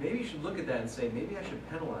 maybe you should look at that and say, maybe I should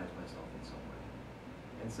penalize myself in some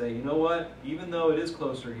way. And say, you know what, even though it is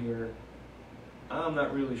closer here, I'm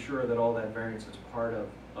not really sure that all that variance is part of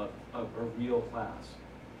a real class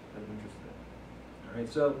that I'm interested in. All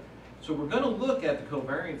right, so we're going to look at the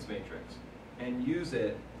covariance matrix and use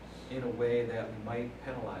it in a way that we might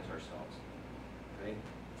penalize ourselves, right?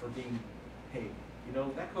 For being, hey, you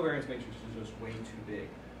know, that covariance matrix is just way too big.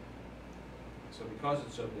 So because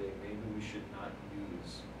it's so big, maybe we should not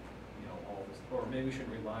use, you know, all this, or maybe we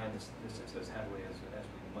shouldn't rely on the statistics as heavily as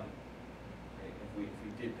we might, right? If we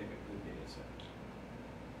did pick a good data set.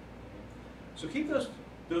 Okay. So keep those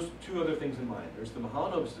two other things in mind. There's the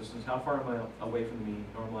Mahalanobis distance, how far am I away from the mean,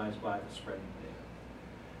 normalized by the spreading data.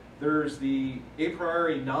 There's the a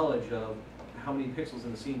priori knowledge of how many pixels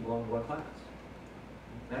in the scene belong to what class.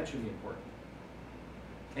 That should be important.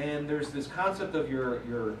 And there's this concept of your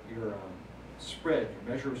spread,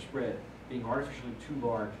 your measure of spread, being artificially too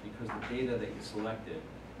large because the data that you selected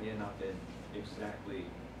may have not been exactly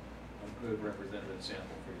a good representative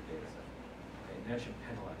sample for your data set. Okay, and that should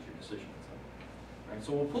penalize your decision in some way. Right,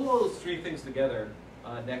 so we'll pull all those three things together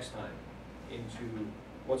next time into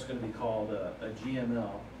what's going to be called a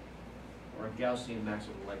GML, or a Gaussian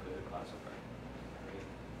maximum likelihood classifier.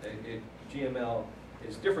 Right? GML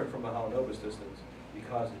is different from Mahalanobis distance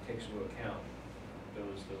because it takes into account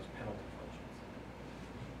those penalty functions.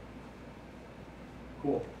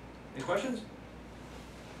 Cool. Any questions?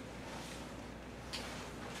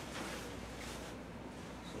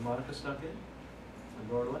 So Monica snuck in and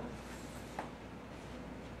Laura left.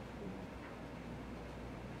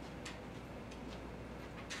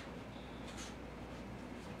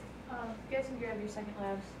 You guys can grab your second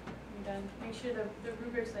labs when you're done. Make sure the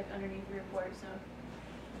rubric's like underneath the report, so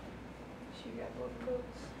make sure you grab both of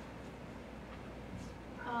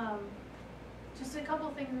those. Just a couple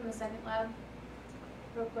things in the second lab,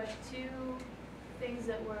 real quick. Two things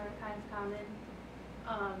that were kind of common.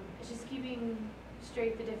 It's just keeping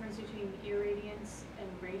straight the difference between irradiance and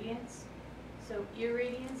radiance. So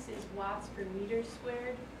irradiance is watts per meter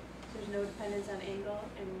squared. There's no dependence on angle,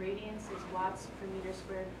 and radiance is watts per meter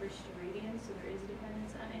squared first to radians, so there is a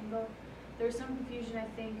dependence on angle. There was some confusion, I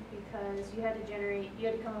think, because you had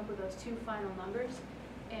to come up with those two final numbers,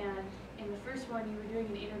 and in the first one you were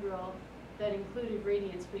doing an integral that included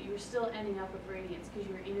radiance, but you were still ending up with radiance because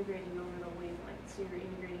you were integrating over the wavelength, so you were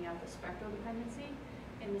integrating out the spectral dependency.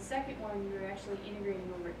 In the second one, you were actually integrating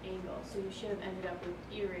over angle, so you should have ended up with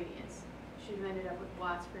irradiance. You should have ended up with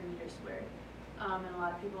watts per meter squared. And a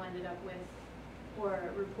lot of people ended up with, or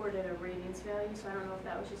reported a radiance value, so I don't know if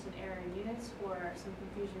that was just an error in units or some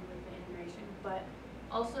confusion with the integration. But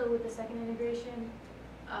also with the second integration,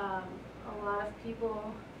 a lot of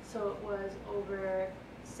people, so it was over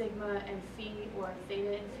sigma and phi, or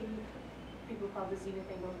theta and phi. People called the zenith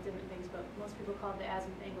angle different things, but most people called the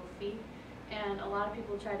azimuth angle phi. And a lot of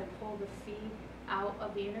people tried to pull the phi out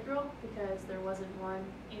of the integral because there wasn't one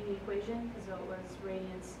in the equation, because it was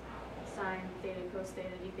radiance, sine, theta, cos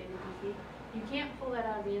theta, d theta, d phi. You can't pull that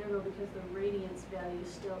out of the integral because the radiance value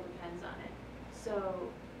still depends on it.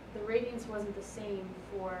 So the radiance wasn't the same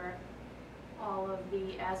for all of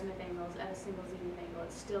the azimuth angles at a single zenith angle.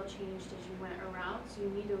 It still changed as you went around, so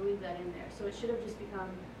you need to leave that in there. So it should have just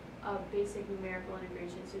become a basic numerical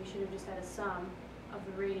integration. So you should have just had a sum of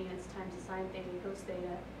the radiance times the sine theta, cos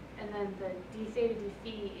theta, and then the d theta, d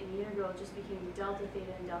phi in the integral just became delta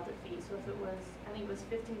theta and delta phi. So if it was, I think it was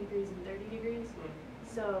 15 degrees and 30 degrees,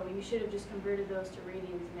 so you should have just converted those to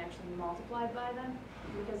radians and actually multiplied by them,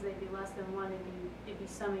 because they'd be less than 1, it'd be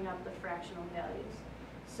summing up the fractional values.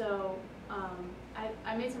 So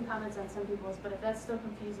I made some comments on some people's, but if that's still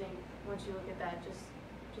confusing, once you look at that,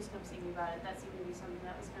 just come see me about it. That seemed to be something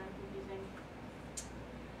that was kind of confusing.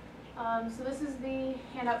 So this is the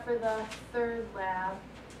handout for the third lab.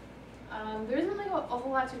 There isn't like a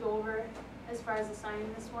whole lot to go over as far as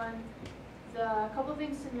assigning this one. A couple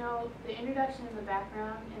things to note: the introduction and the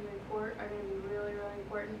background in the report are going to be really, really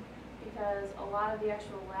important, because a lot of the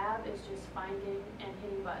actual lab is just finding and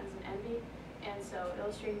hitting buttons in Envy, and so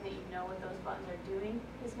illustrating that you know what those buttons are doing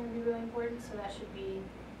is going to be really important. So that should be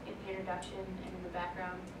in the introduction and in the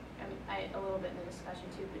background. I mean, a little bit in the discussion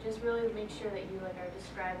too, but just really make sure that you are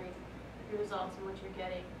describing your results and what you're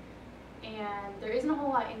getting. And there isn't a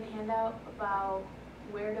whole lot in the handout about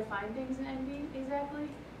where to find things in Envy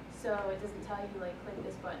exactly. So it doesn't tell you like click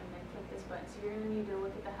this button and click this button. So you're gonna need to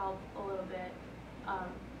look at the help a little bit.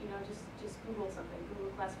 Just Google something,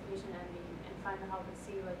 Google classification Envy, and find the help and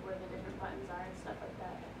see like where the different buttons are and stuff like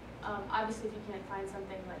that. Obviously, if you can't find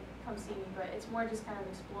something, like, come see me, but it's more just kind of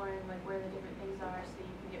exploring, like, where the different things are so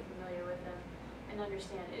you can get familiar with them and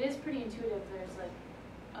understand. It is pretty intuitive. There's, like,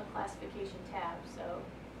 a classification tab, so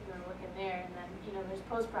you want to look in there, and then, you know, there's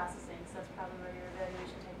post-processing, so that's probably where your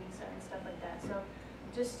evaluation techniques are and stuff like that. So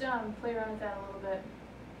just play around with that a little bit.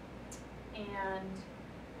 And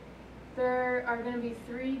there are going to be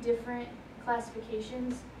 3 different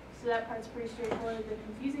classifications, so that part's pretty straightforward. The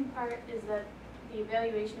confusing part is that the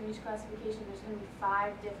evaluation of each classification, there's going to be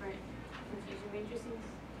 5 different confusion matrices.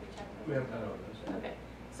 We haven't done all of those. Okay,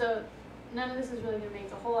 so none of this is really going to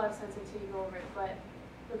make a whole lot of sense until you go over it, but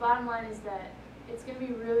the bottom line is that it's going to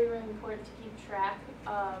be really, really important to keep track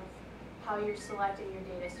of how you're selecting your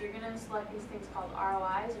data. So you're going to select these things called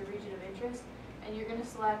ROIs, or region of interest, and you're going to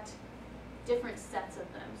select different sets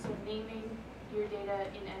of them. So naming your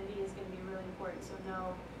data in NV is going to be really important, so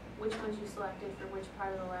know which ones you selected for which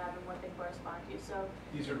part of the lab and what they correspond to. So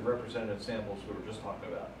These are the representative samples we were just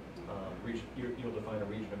talking about. You'll define a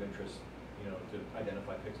region of interest, you know, to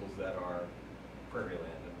identify pixels that are prairie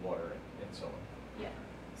land and water and so on. yeah,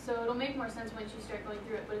 so it'll make more sense once you start going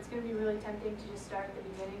through it, but it's going to be really tempting to just start at the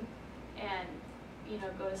beginning and, you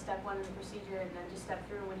know, go to step 1 in the procedure and then just step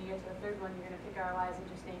through. When you get to the 3rd one, you're going to pick ROIs and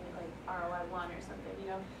just name it like ROI 1 or something,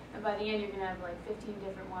 you know, and by the end you're going to have like 15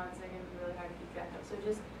 different ones. They're going to be really hard to keep track of. So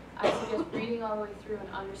just, I suggest reading all the way through and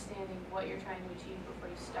understanding what you're trying to achieve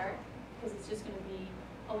before you start, because it's just going to be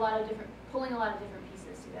a lot of different, pulling a lot of different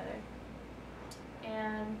pieces together.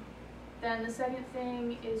 And then the second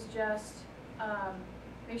thing is just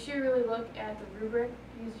make sure you really look at the rubric.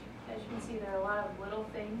 As you can see, there are a lot of little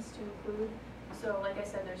things to include. So like I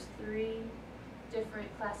said, there's 3 different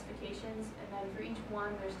classifications, and then for each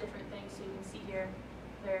one there's different things. So you can see here,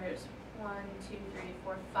 there's 1, 2, 3,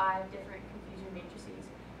 4, 5 different confusion matrices.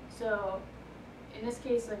 So in this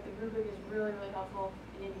case, like, the rubric is really, really helpful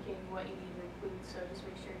in indicating what you need to include. So just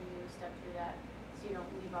make sure you step through that so you don't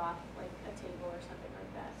leave off like a table or something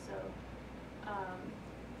like that. So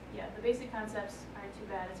yeah, the basic concepts aren't too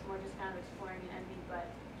bad. It's more just kind of exploring an NV, but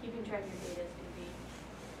keeping track of your data is going to be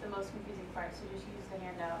the most confusing part. So just use the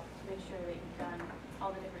handout to make sure that you've done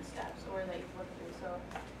all the different steps, or that you've looked through. So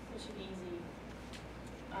it should be easy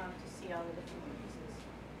to see all the different pieces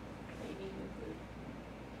that you need to include.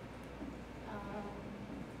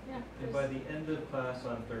 Yeah. And by the end of class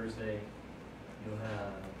on Thursday, you'll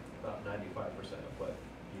have about 95% of what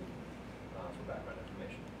you need for background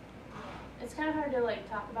information. It's kind of hard to like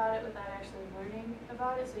talk about it without actually learning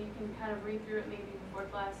about it, so you can kind of read through it maybe before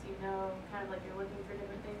class, you know, kind of like you're looking for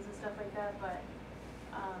different things and stuff like that, but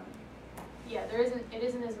yeah, it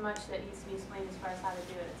isn't as much that needs to be explained as far as how to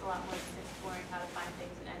do it. It's a lot more just exploring how to find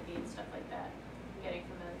things in NV and stuff like that, and getting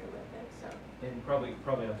familiar with it. So. And probably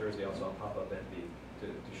on Thursday also I'll pop up NV to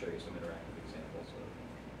show you some interactive examples of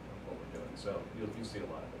what we're doing. So you'll see a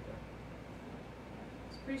lot of it there.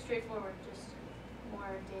 It's pretty straightforward, just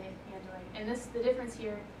more data handling. And the difference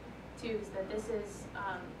here too is that this is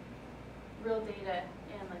real data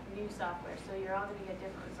and like new software, so you're all going to get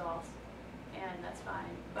different results, and that's fine.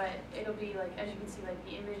 But it'll be like, as you can see, like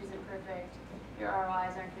the image isn't perfect, your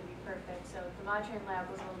ROIs aren't going to be perfect. So the Modtrain lab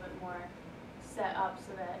was a little bit more set up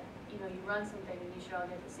so that, you know, you run something and you should all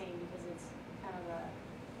get the same, because it's kind of a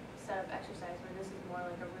setup exercise, where this is more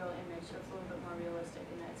like a real image, so it's a little bit more realistic,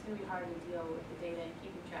 and it's going to be hard to deal with the data and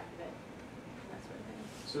keeping track of it and that sort of thing.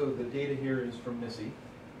 So the data here is from Missy.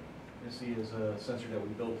 Missy is a sensor that we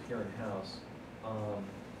built here in-house. 8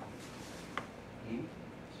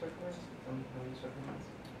 circulars? How many circulars?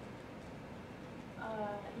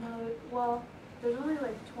 No, well, there's only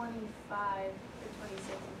like 25 or 26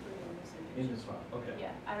 included in this image. In this file, okay.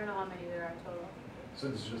 Yeah, I don't know how many there are total. So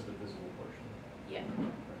this is just the visible portion. Yeah.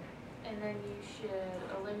 And then you should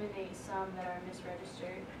eliminate some that are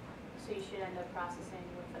misregistered, so you should end up processing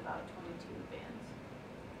with about 22 bands.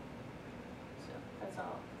 So that's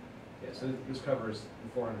all. Yeah, so this covers the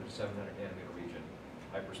 400 to 700 nanometer region,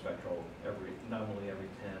 hyperspectral, nominally every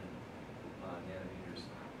 10 nanometers,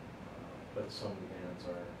 but some of the bands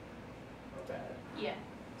are bad. Yeah.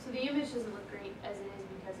 So the image doesn't look great as it is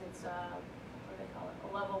because it's what do they call it? A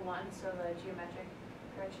level 1, so the geometric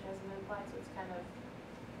correction hasn't been applied, so it's kind of.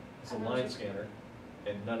 It's a line scanner,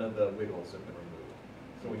 and none of the wiggles have been removed.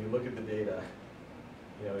 So when you look at the data,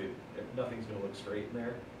 you know, nothing's going to look straight in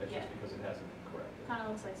there. That's just because it hasn't been corrected. Kind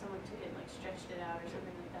of looks like someone took it and like stretched it out or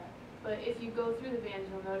something like that. But if you go through the bands,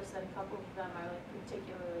 you'll notice that a couple of them are like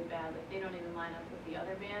particularly bad. Like they don't even line up with the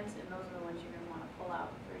other bands, and those are the ones you're going to want to pull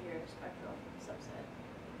out for your spectral subset.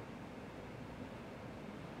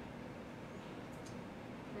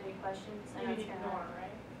 Any questions? I know it's kind of Ignore,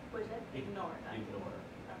 right? What is it? Ignore that. Ignore.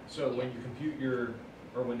 So when you compute your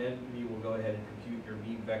or when NV will go ahead and compute your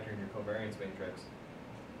mean vector and your covariance matrix,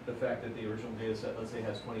 the fact that the original data set, let's say,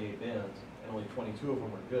 has 28 bands, and only 22 of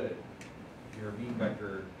them are good, your mean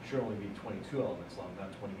vector should only be 22 elements long,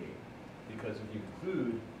 not 28. Because if you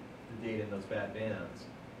include the data in those bad bands,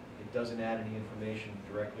 it doesn't add any information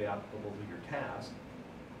directly applicable to your task,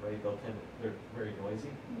 right? They're very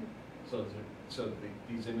noisy.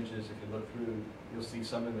 These images, if you look through, you'll see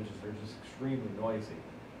some images that are just extremely noisy.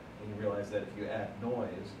 And you realize that if you add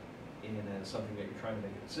noise in as something that you're trying to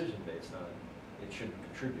make a decision based on, it shouldn't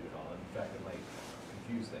contribute at all. In fact, it might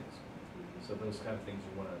confuse things. So those kind of things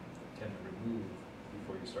you want to tend to remove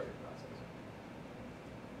before you start your process.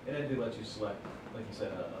 And then it lets you select, like you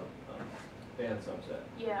said, a band subset.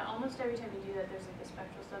 Yeah, almost every time you do that, there's like a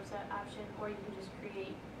spectral subset option, or you can just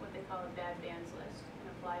create what they call a bad bands list and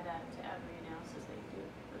apply that to every analysis that you do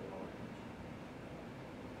for the whole image.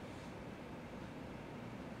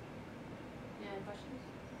 Yeah, any questions?